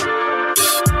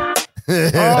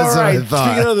right.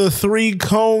 Speaking of the 3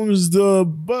 cones,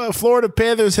 the Florida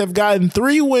Panthers have gotten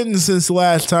 3 wins since the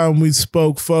last time we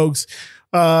spoke, folks.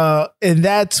 And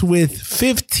that's with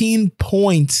 15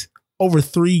 points over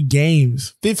 3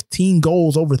 games, 15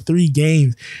 goals over 3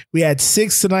 games. We had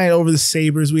 6 tonight over the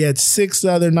Sabres. We had 6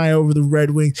 the other night over the Red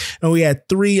Wings. And we had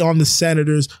 3 on the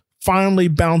Senators, finally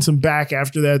bouncing back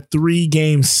after that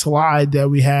 3-game slide that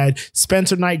we had.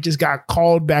 Spencer Knight just got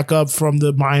called back up from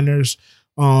the minors.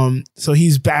 So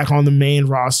he's back on the main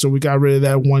roster. We got rid of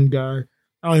that one guy.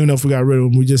 I don't even know if we got rid of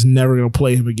him. We're just never going to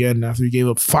play him again after he gave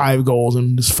up 5 goals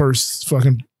in his first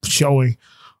fucking showing.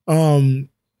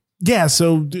 Yeah,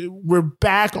 so we're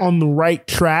back on the right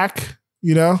track,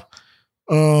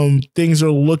 things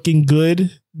are looking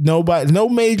good. No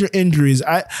major injuries.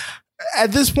 At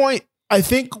this point, I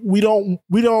think I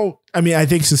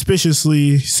think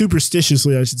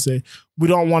superstitiously, I should say, we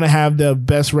don't want to have the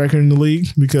best record in the league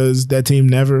because that team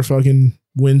never fucking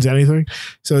wins anything.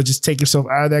 So just take yourself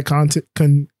out of that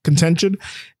contention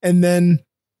and then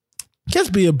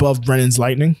just be above Brennan's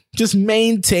Lightning. Just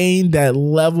maintain that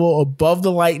level above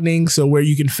the Lightning, so where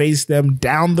you can face them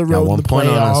down the road in the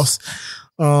playoffs.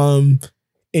 And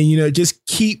just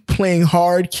keep playing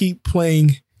hard, keep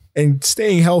playing and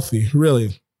staying healthy.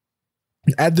 Really,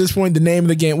 at this point, the name of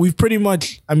the game. We've pretty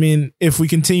much. If we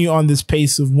continue on this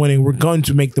pace of winning, we're going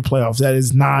to make the playoffs. That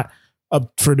is not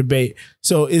up for debate.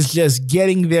 So it's just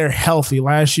getting there healthy.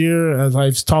 Last year, as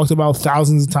I've talked about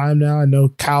thousands of times now, I know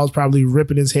Kyle's probably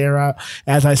ripping his hair out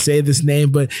as I say this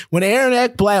name, but when Aaron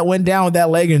Ekblad went down with that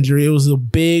leg injury, it was a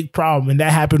big problem, and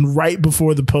that happened right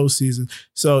before the postseason.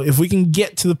 So if we can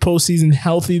get to the postseason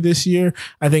healthy this year,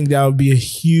 I think that would be a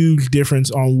huge difference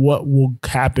on what will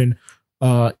happen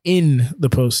in the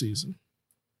postseason.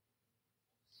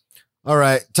 All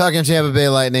right, talking Tampa Bay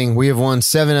Lightning, we have won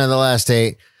 7 out of the last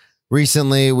 8.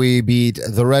 Recently, we beat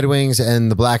the Red Wings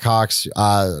and the Blackhawks.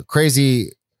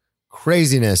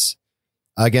 Craziness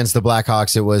against the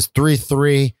Blackhawks. It was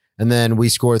 3-3, and then we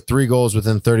scored 3 goals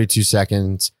within 32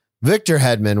 seconds. Victor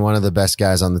Hedman, one of the best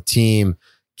guys on the team,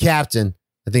 captain,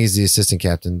 I think he's the assistant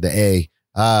captain, the A,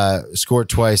 scored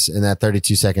twice in that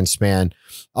 32-second span.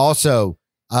 Also,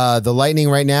 the Lightning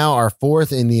right now are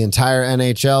 4th in the entire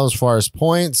NHL as far as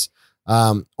points,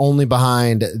 only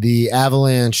behind the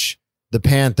Avalanche, the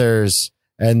Panthers,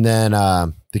 and then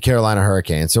the Carolina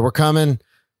Hurricanes. So we're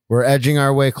edging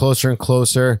our way closer and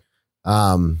closer.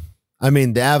 I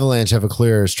mean, the Avalanche have a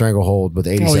clear stranglehold with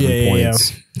 87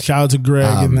 points. Yeah. Shout out to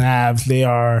Greg and the Avs. They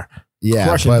are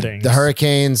crushing things. The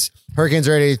Hurricanes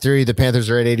are at 83, the Panthers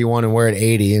are at 81, and we're at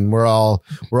 80, and we're all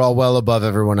well above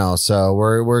everyone else. So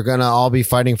we're gonna all be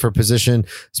fighting for position,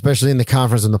 especially in the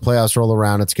conference when the playoffs roll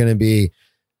around. It's gonna be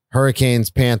Hurricanes,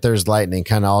 Panthers, Lightning,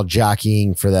 kind of all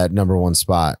jockeying for that number 1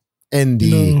 spot in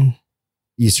the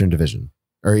Eastern Division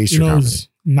or Eastern Conference.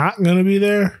 Not gonna be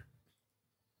there.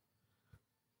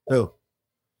 Who?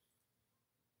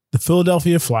 The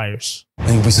Philadelphia Flyers.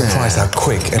 And you'll be surprised how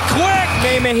quick.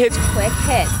 Naaman hits. Quick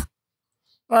hits.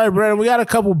 All right, Brandon, we got a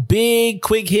couple big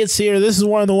quick hits here. This is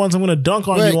one of the ones I'm going to dunk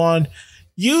on you on.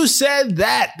 You said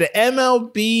that the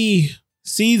MLB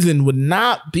season would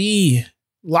not be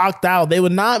locked out. They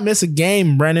would not miss a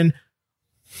game, Brennan.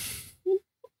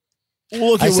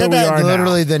 Look at I said where we that are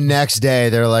literally now. the next day.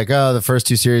 They're like, oh, the first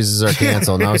 2 series are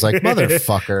canceled. And I was like,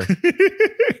 motherfucker.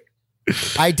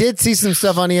 I did see some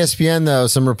stuff on ESPN, though,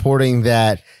 some reporting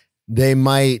that they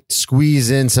might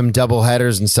squeeze in some double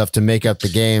headers and stuff to make up the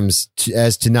games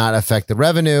as to not affect the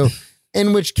revenue,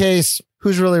 in which case,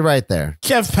 who's really right there?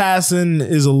 Jeff Passan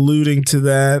is alluding to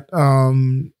that,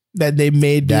 that they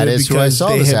may do That it is who I because saw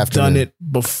they this have afternoon. done it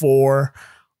before,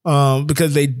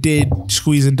 because they did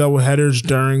squeeze in double headers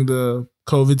during the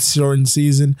COVID shortened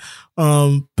season.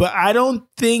 But I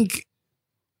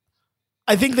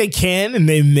think they can and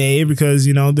they may, because,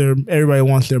 you know, everybody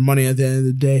wants their money at the end of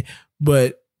the day.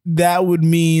 But that would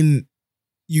mean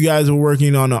you guys are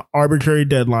working on an arbitrary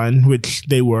deadline, which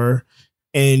they were,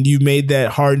 and you made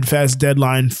that hard and fast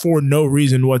deadline for no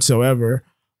reason whatsoever.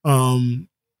 And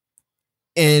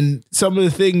some of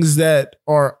the things that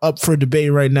are up for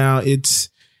debate right now, it's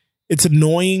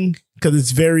annoying because it's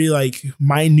very like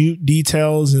minute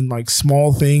details and like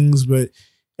small things, but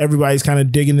everybody's kind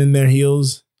of digging in their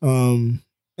heels. And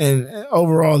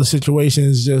overall, the situation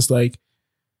is just like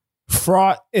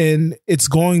fraught, and it's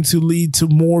going to lead to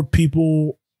more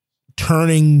people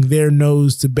turning their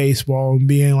nose to baseball and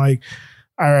being like,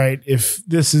 all right, if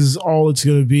this is all it's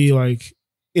going to be, like,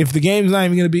 if the game's not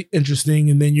even going to be interesting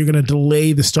and then you're going to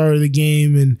delay the start of the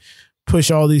game and push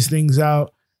all these things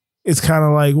out, it's kind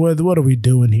of like, what are we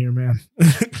doing here, man?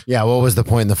 Yeah, what was the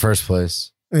point in the first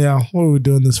place? Yeah, what are we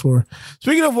doing this for?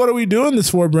 Speaking of what are we doing this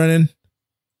for, Brennan?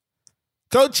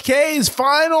 Coach K's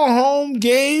final home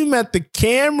game at the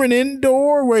Cameron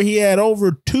Indoor, where he had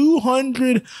over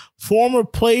 200 former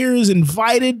players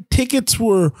invited. Tickets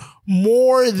were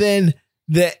more than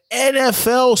the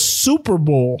NFL Super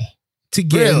Bowl to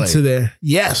get into there.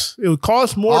 Yes, it would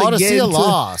cost more All to to get see a into.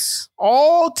 loss.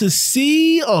 All to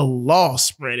see a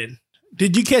loss, Brennan.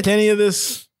 Did you catch any of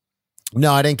this?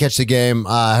 No, I didn't catch the game.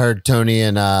 I heard Tony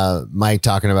and Mike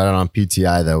talking about it on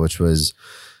PTI, though, which was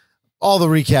all the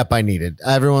recap I needed.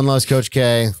 Everyone loves Coach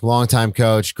K, longtime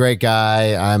coach, great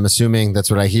guy. I'm assuming that's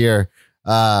what I hear.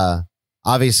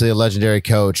 Obviously a legendary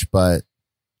coach, but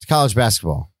it's college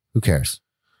basketball. Who cares?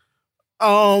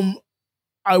 I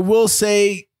will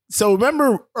say, so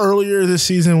remember earlier this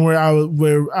season where I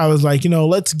was like, you know,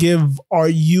 let's give our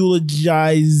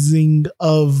eulogizing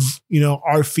of, you know,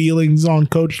 our feelings on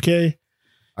Coach K.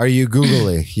 Are you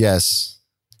googly? Yes.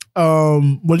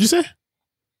 What'd you say?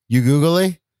 You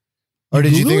googly? Or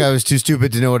did you think googly? I was too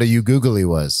stupid to know what a you googly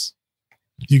was?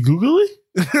 You googly?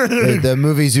 The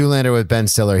movie Zoolander with Ben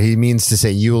Stiller. He means to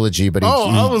say eulogy, but he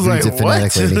I was reads like, it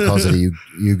phonetically what? and he calls it a you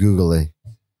googly.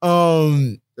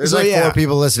 There's so like yeah. 4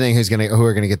 people listening who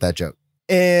are gonna get that joke.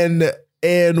 And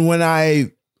when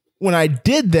I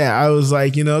did that, I was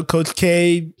like, you know, Coach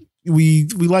K, we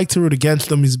like to root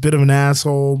against him. He's a bit of an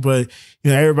asshole, but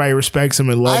you know, everybody respects him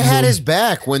and loves him. I had his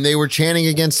back when they were chanting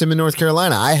against him in North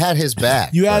Carolina. I had his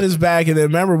back. You had his back, and then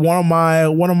remember one of my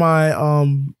what's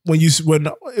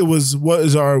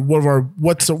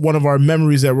one of our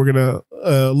memories that we're gonna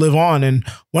live on, and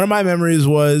one of my memories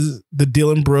was the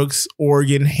Dylan Brooks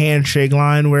Oregon handshake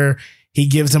line where he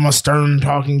gives him a stern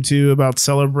talking to about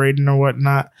celebrating or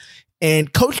whatnot,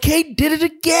 and Coach K did it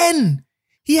again.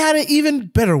 He had an even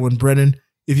better one, Brennan.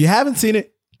 If you haven't seen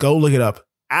it, go look it up.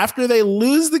 After they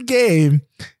lose the game,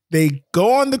 they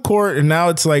go on the court, and now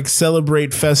it's like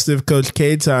celebrate festive Coach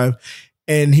K time.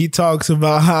 And he talks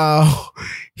about how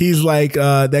he's like,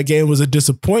 that game was a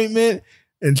disappointment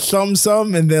and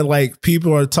some, and then like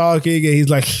people are talking and he's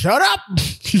like, shut up,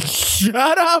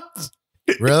 shut up.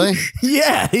 Really?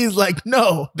 Yeah. He's like,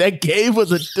 no, that game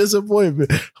was a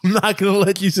disappointment. I'm not going to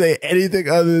let you say anything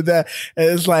other than that. And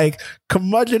it's like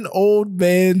curmudgeon old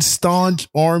man, staunch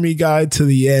army guy to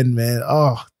the end, man.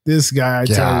 Oh, this guy, I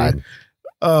tell you.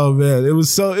 Oh man, it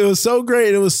was so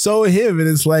great. It was so him. And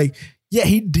it's like, yeah,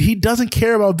 he doesn't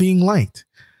care about being liked.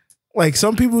 Like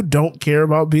some people don't care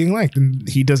about being liked, and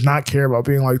he does not care about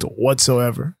being liked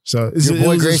whatsoever. So your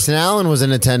boy Grayson Allen was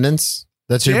in attendance.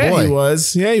 That's your boy. He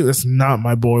was. Yeah, he was not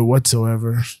my boy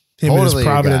whatsoever. Him and his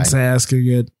Providence ass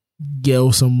could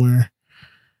go somewhere.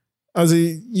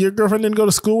 Your girlfriend didn't go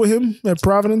to school with him at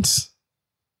Providence?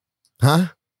 Huh?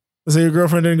 Your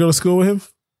girlfriend didn't go to school with him?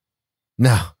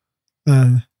 No.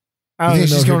 I don't think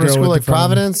she's going to school like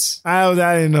Providence? I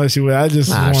didn't know she would. I just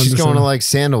she's going to like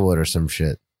Sandalwood or some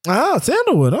shit. Oh,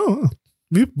 Sandalwood. Oh,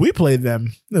 we played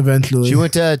them eventually. She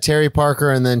went to Terry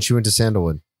Parker and then she went to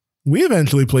Sandalwood. We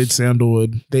eventually played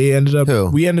Sandalwood. We ended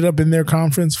up in their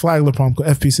conference, Flagler Palm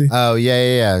FPC. Oh,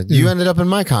 yeah. You ended up in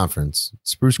my conference,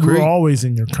 Spruce Creek. We're always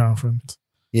in your conference.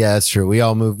 Yeah, that's true.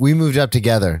 We moved up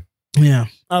together. Yeah.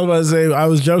 I was about to say, I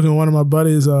was joking. One of my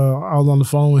buddies, I was on the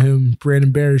phone with him,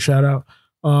 Brandon Barry, shout out.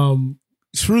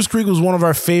 Spruce Creek was one of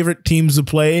our favorite teams to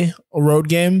play road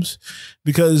games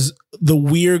because the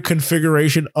weird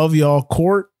configuration of y'all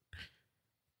court,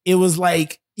 it was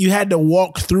like you had to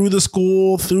walk through the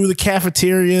school, through the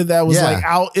cafeteria that was like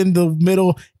out in the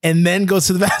middle, and then go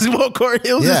to the basketball court.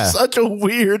 It was just such a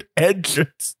weird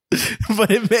entrance. But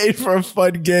it made for a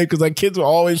fun game because like kids would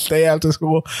always stay after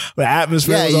school. The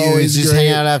atmosphere was always just great.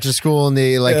 hang out after school in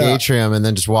the atrium and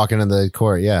then just walk into the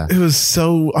court. Yeah, it was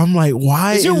so. I'm like,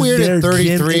 why is it weird at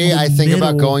 33? I think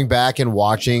about going back and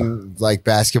watching like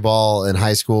basketball and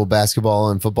high school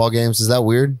basketball and football games. Is that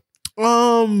weird?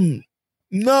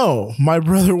 No. My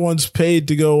brother once paid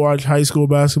to go watch high school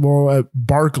basketball at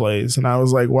Barclays, and I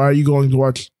was like, why are you going to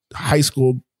watch high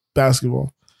school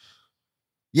basketball?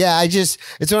 Yeah, it's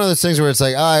one of those things where it's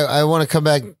like, I want to come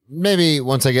back. Maybe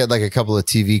once I get like a couple of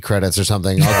TV credits or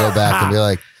something, I'll go back and be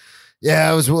like, yeah,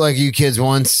 I was like you kids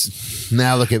once.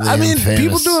 Now look at me. I mean,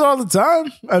 people do it all the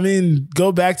time. I mean,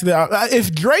 go back to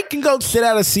if Drake can go sit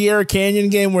out a Sierra Canyon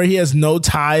game where he has no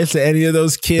ties to any of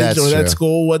those kids that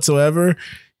school whatsoever,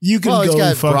 you can go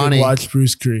and fucking watch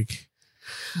Spruce Creek.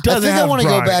 I think I want to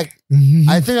go back.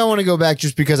 I think I want to go back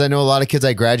just because I know a lot of kids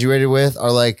I graduated with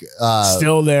are like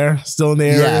still there, still in the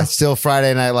area. Yeah, still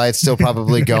Friday Night Lights, still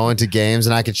probably going to games,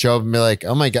 and I could show up and be like,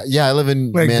 "Oh my god, yeah, I live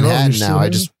in Manhattan now. I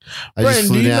just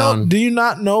flew down." Do you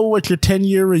not know what your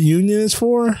 10-year reunion is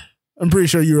for? I'm pretty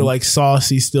sure you were like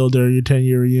saucy still during your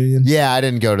 10-year reunion. Yeah, I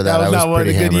didn't go to that. That was not one of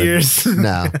the good years.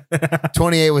 No,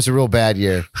 28 was a real bad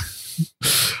year.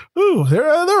 Ooh, there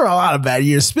were a lot of bad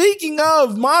years. Speaking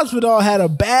of, Masvidal had a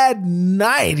bad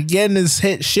night getting his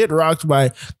shit rocked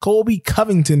by Colby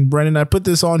Covington. Brennan, I put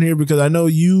this on here because I know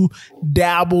you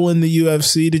dabble in the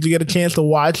UFC. Did you get a chance to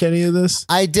watch any of this?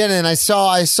 I didn't. I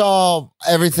saw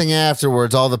everything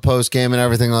afterwards, all the post game and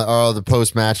everything, or the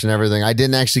post match and everything. I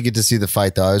didn't actually get to see the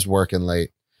fight though. I was working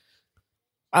late.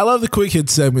 I love the quick hit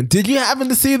segment. Did you happen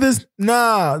to see this?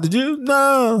 No. Did you?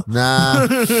 No. Nah.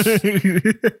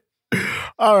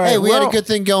 All right. Hey, we had a good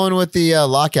thing going with the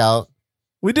lockout.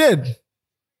 We did.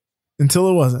 Until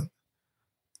it wasn't.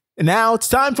 And now it's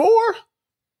time for... Welcome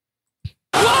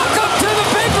to the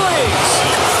big leagues.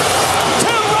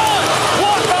 2-run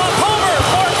walk-off homer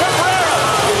for Cabrera.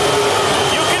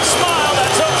 You can smile.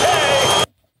 That's okay.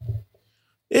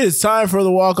 It is time for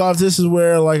the walk-off. This is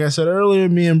where, like I said earlier,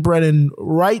 me and Brennan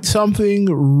write something,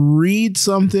 read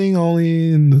something,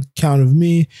 only in the count of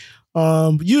me.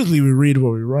 Usually we read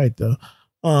what we write though.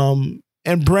 And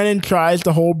Brennan tries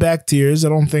to hold back tears. I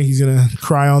don't think he's gonna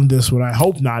cry on this one. I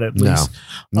hope not, at least.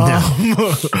 No.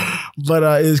 But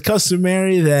it is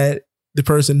customary that the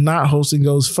person not hosting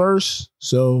goes first.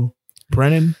 So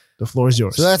Brennan, the floor is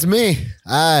yours. So that's me.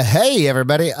 Hey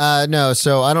everybody. No,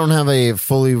 so I don't have a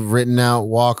fully written out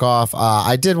walk off.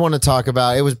 I did want to talk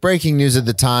about, it was breaking news at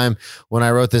the time when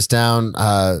I wrote this down.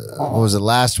 What was it,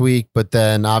 last week? But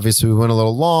then obviously we went a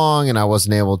little long and I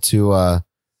wasn't able to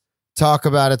talk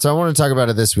about it. So I want to talk about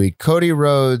it this week. Cody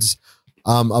Rhodes,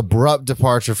 abrupt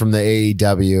departure from the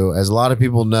AEW. As a lot of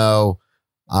people know,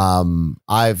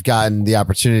 I've gotten the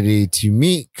opportunity to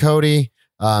meet Cody.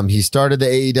 He started the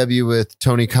AEW with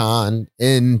Tony Khan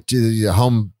in the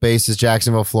home base is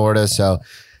Jacksonville, Florida. So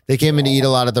they came in to eat a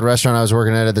lot at the restaurant I was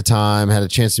working at the time. Had a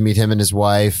chance to meet him and his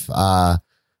wife.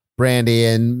 Brandy,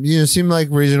 and seemed like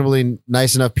reasonably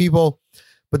nice enough people.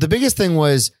 But the biggest thing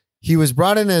was he was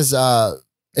brought in as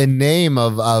in name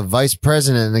of vice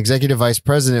president and executive vice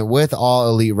president with All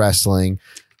Elite Wrestling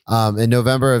in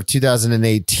November of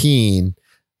 2018.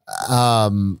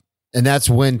 And that's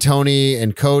when Tony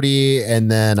and Cody and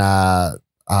then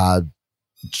fucking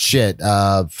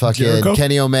Jericho?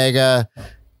 Kenny Omega.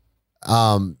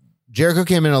 Jericho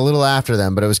came in a little after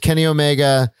them, but it was Kenny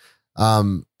Omega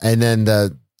and then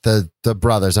the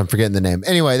brothers. I'm forgetting the name.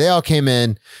 Anyway, they all came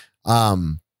in.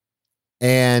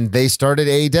 And they started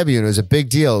AEW, and it was a big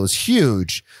deal. It was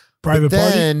huge. Private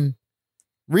then, party?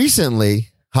 Recently,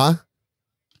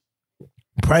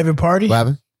 Private party? What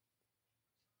happened?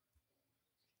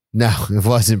 No, it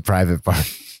wasn't Private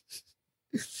Party.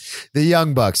 The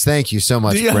Young Bucks. Thank you so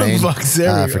much, The Young Brain, Bucks,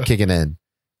 there we for go. kicking in.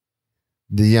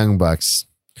 The Young Bucks.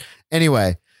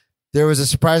 Anyway, there was a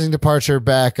surprising departure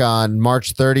back on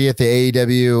March 30th. The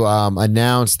AEW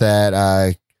announced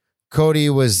that Cody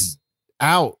was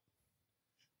out,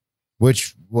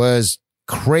 which was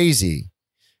crazy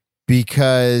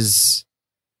because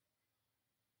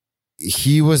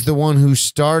he was the one who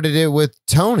started it with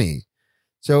Tony.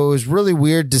 So it was really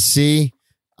weird to see.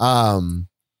 I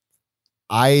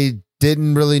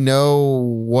didn't really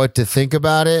know what to think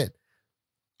about it,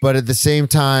 but at the same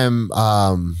time,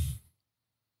 I'm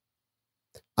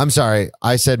sorry,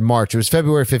 I said March. It was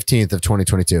February 15th of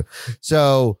 2022.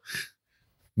 So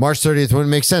March 30th wouldn't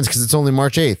make sense because it's only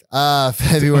March 8th.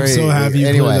 February. I'm so happy you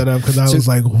anyway, put that up because I was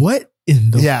like, what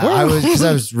in the world?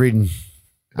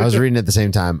 I was reading at the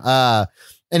same time.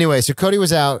 Anyway, so Cody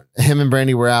was out, him and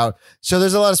Brandy were out. So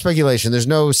there's a lot of speculation. There's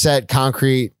no set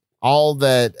concrete. All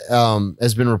that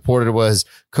has been reported was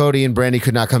Cody and Brandy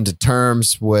could not come to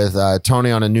terms with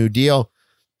Tony on a new deal.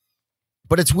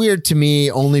 But it's weird to me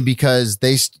only because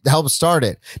they helped start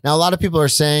it. Now, a lot of people are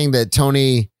saying that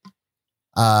Tony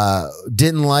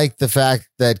didn't like the fact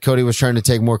that Cody was trying to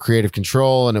take more creative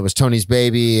control and it was Tony's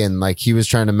baby and like he was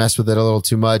trying to mess with it a little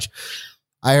too much.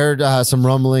 I heard some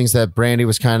rumblings that Brandy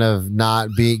was kind of not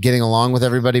getting along with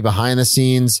everybody behind the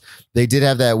scenes. They did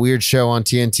have that weird show on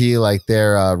TNT, like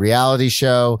their reality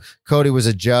show. Cody was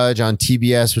a judge on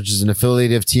TBS, which is an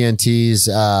affiliate of TNT's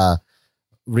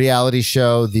reality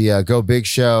show, the Go Big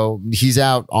show. He's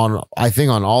out on, I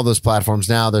think, on all those platforms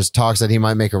now. There's talks that he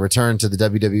might make a return to the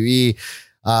WWE.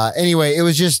 Anyway, it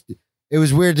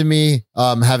was weird to me,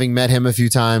 having met him a few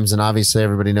times. And obviously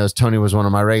everybody knows Tony was one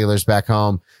of my regulars back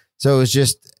home. So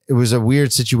it was a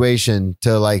weird situation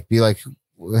to like be like,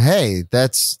 hey,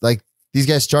 that's like these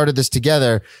guys started this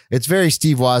together. It's very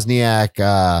Steve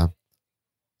Wozniak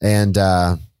and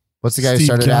what's the guy who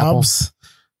started Apple?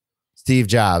 Steve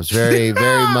Jobs. Very,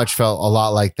 very much felt a lot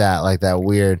like that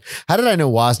weird. How did I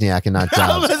know Wozniak and not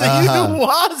Jobs? You knew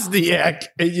Wozniak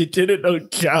and you didn't know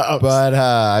Jobs. But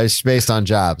I was spaced on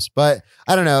Jobs. But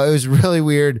I don't know. It was really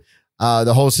weird.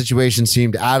 The whole situation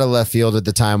seemed out of left field at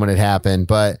the time when it happened.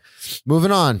 But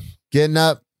moving on, getting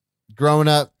up, growing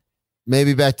up,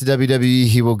 maybe back to WWE,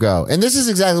 he will go. And this is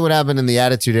exactly what happened in the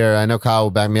Attitude Era. I know Kyle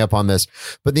will back me up on this.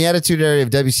 But in the Attitude Era of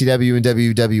WCW and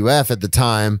WWF at the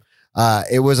time,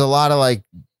 it was a lot of like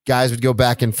guys would go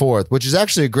back and forth, which is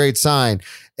actually a great sign.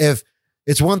 If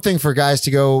it's one thing for guys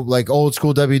to go like old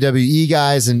school WWE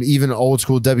guys and even old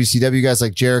school WCW guys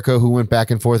like Jericho, who went back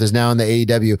and forth, is now in the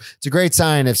AEW. It's a great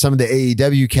sign if some of the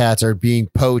AEW cats are being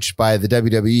poached by the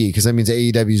WWE, because that means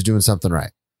AEW is doing something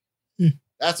right.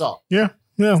 That's all. Yeah.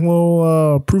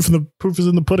 Well, proof is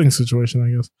in the pudding situation, I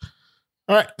guess.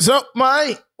 All right. So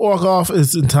my walk off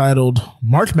is entitled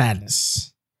March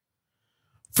Madness.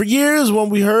 For years,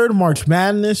 when we heard March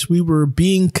Madness, we were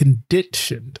being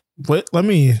conditioned. Let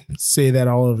me say that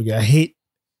all over again.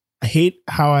 I hate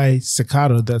how I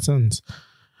staccatoed that sentence.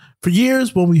 For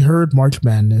years, when we heard March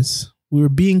Madness, we were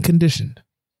being conditioned.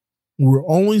 We were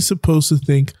only supposed to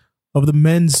think of the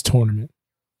men's tournament.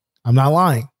 I'm not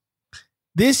lying.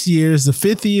 This year is the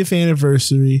 50th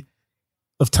anniversary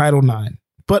of Title IX,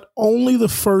 but only the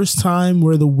first time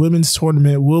where the women's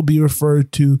tournament will be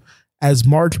referred to as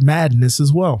March Madness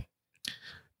as well.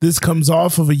 This comes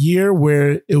off of a year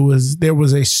where there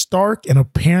was a stark and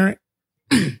apparent.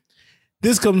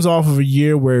 This comes off of a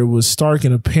year where it was stark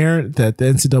and apparent that the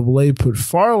NCAA put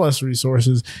far less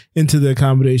resources into the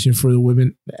accommodation for the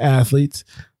women athletes.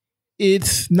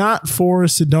 It's not for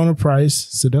Sedona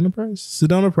Price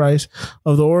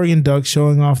of the Oregon Ducks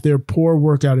showing off their poor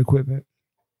workout equipment.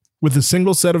 With a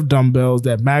single set of dumbbells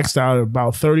that maxed out at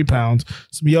about 30 pounds,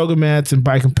 some yoga mats, and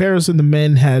by comparison, the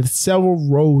men had several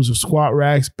rows of squat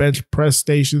racks, bench press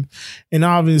stations, and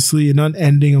obviously an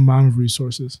unending amount of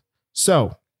resources.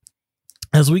 So,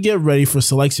 as we get ready for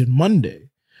Selection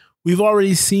Monday, we've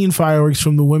already seen fireworks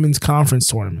from the women's conference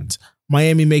tournaments.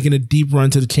 Miami making a deep run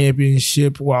to the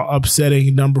championship while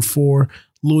upsetting number 4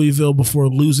 Louisville before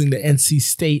losing to NC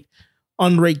State.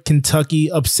 Unranked Kentucky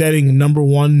upsetting number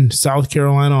 1 South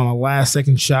Carolina on a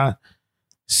last-second shot.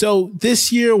 So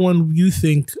this year, when you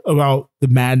think about the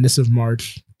madness of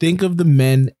March, think of the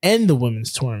men and the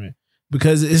women's tournament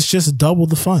because it's just double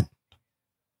the fun.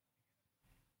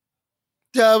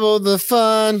 Double the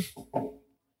fun.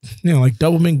 You know, like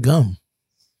double mint gum.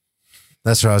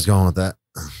 That's where I was going with that.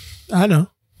 I know.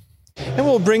 And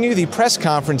we'll bring you the press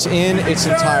conference in its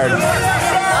entirety.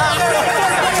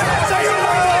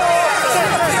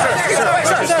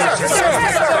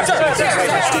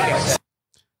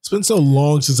 It's been so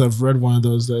long since I've read one of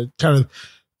those that it kind of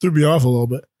threw me off a little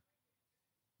bit.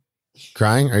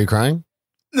 Crying? Are you crying?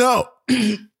 No.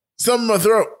 Something in my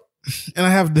throat. And I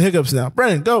have the hiccups now.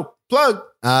 Brennan, go. Plug.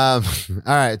 All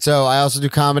right. So I also do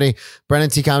comedy.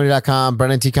 BrennanTComedy.com.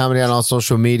 Brennan T Comedy on all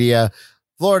social media.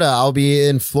 Florida. I'll be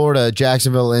in Florida,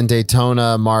 Jacksonville, and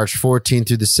Daytona, March 14th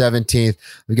through the 17th.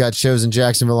 We got shows in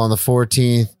Jacksonville on the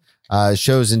 14th.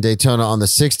 Shows in Daytona on the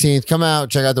 16th. Come out,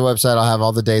 check out the website. I'll have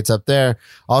all the dates up there.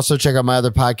 Also, check out my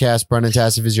other podcast, Brennan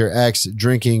Tassif is Your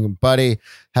Ex-Drinking Buddy.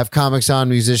 Have comics on,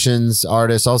 musicians,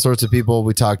 artists, all sorts of people.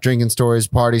 We talk drinking stories,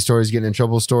 party stories, getting in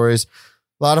trouble stories.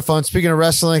 A lot of fun. Speaking of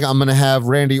wrestling, I'm going to have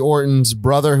Randy Orton's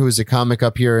brother, who is a comic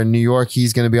up here in New York.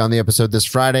 He's going to be on the episode this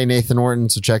Friday, Nathan Orton.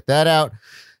 So check that out.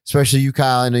 Especially you,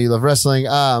 Kyle. I know you love wrestling.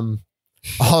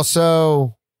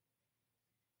 Also,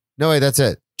 no way, that's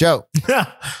it. Joe.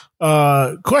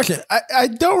 Question. I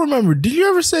don't remember. Did you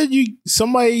ever say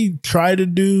somebody tried to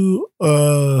do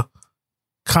a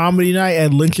comedy night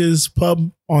at Lynch's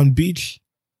Pub on Beach?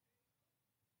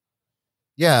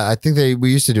 Yeah, I think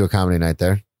we used to do a comedy night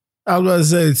there. I was about to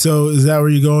say, so is that where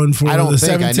you're going for? I don't the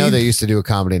think 17th? I know they used to do a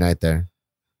comedy night there.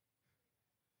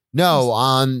 No,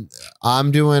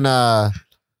 I'm doing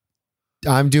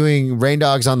Rain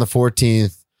Dogs on the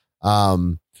 14th.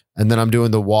 And then I'm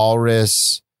doing the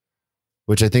Walrus,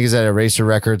 which I think is at Eraser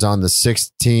Records on the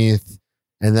 16th.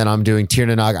 And then I'm doing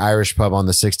Tiernanog Irish Pub on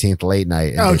the 16th late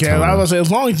night. Okay, I was going to say,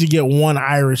 as long as you get one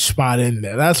Irish spot in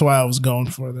there. That's why I was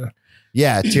going for there.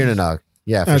 Yeah, Tiernanog.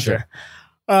 Yeah, for sure.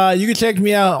 You can check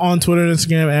me out on Twitter and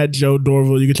Instagram at Joe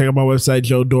Dorville. You can check out my website,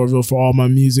 Joe Dorville, for all my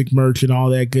music, merch, and all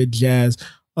that good jazz.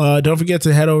 Don't forget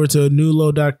to head over to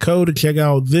newlow.co to check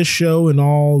out this show and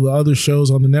all the other shows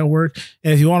on the network.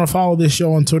 And if you want to follow this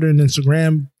show on Twitter and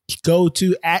Instagram, go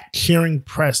to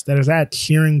 @CheeringPress. That is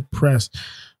 @CheeringPress.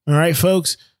 All right,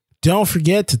 folks. Don't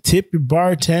forget to tip your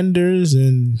bartenders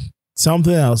and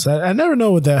something else. I never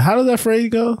know what that. How does that phrase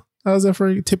go? How does that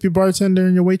phrase? Tip your bartender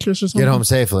and your waitress or something? Get home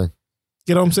safely.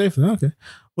 Get home safely. Okay.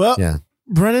 Well, yeah.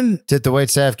 Brennan. Tip the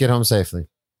wait staff. Get home safely.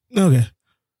 Okay.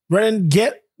 Brennan,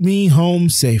 get me home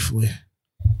safely.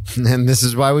 And this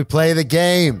is why we play the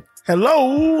game.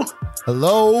 Hello.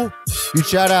 Hello. You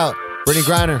shout out. Brittany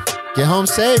Griner. Get home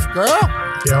safe, girl.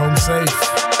 Get home safe.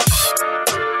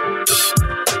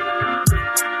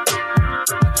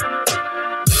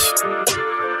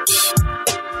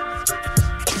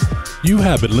 You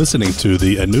have been listening to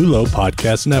the Anulo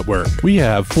Podcast Network. We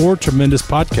have 4 tremendous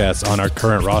podcasts on our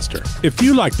current roster. If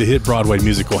you like the hit Broadway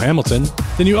musical Hamilton,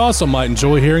 then you also might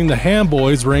enjoy hearing the Ham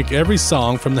Boys rank every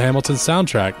song from the Hamilton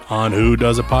soundtrack on Who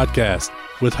Does a Podcast,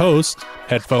 with hosts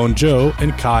Headphone Joe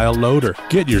and Kyle Loader.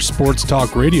 Get your sports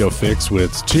talk radio fix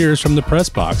with Cheers from the Press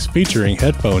Box, featuring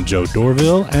Headphone Joe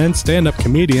Dorville and stand-up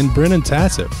comedian Brennan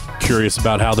Tassif. Curious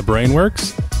about how the brain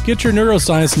works? Get your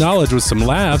neuroscience knowledge with some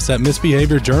laughs at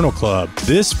Misbehavior Journal Club.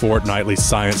 This fortnightly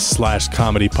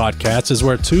science/comedy podcast is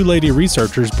where 2 lady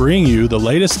researchers bring you the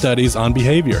latest studies on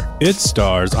behavior. It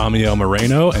stars Amiel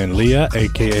Moreno and Leah,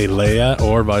 aka Leia,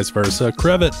 or vice versa,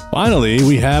 Crevitt. Finally,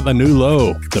 we have A New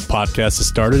Low, the podcast that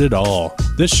started it all.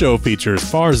 This show features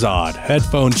Farzad,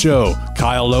 Headphone Joe,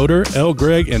 Kyle Loader, L.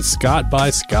 Greg, and Scott by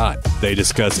Scott. They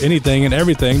discuss anything and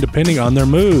everything depending on their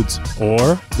moods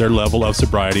or their level of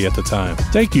sobriety at the time.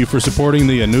 Thank you for supporting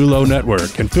the Anulo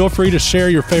Network, and feel free to share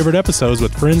your favorite episodes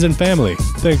with friends and family.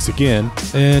 Thanks again,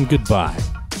 and goodbye.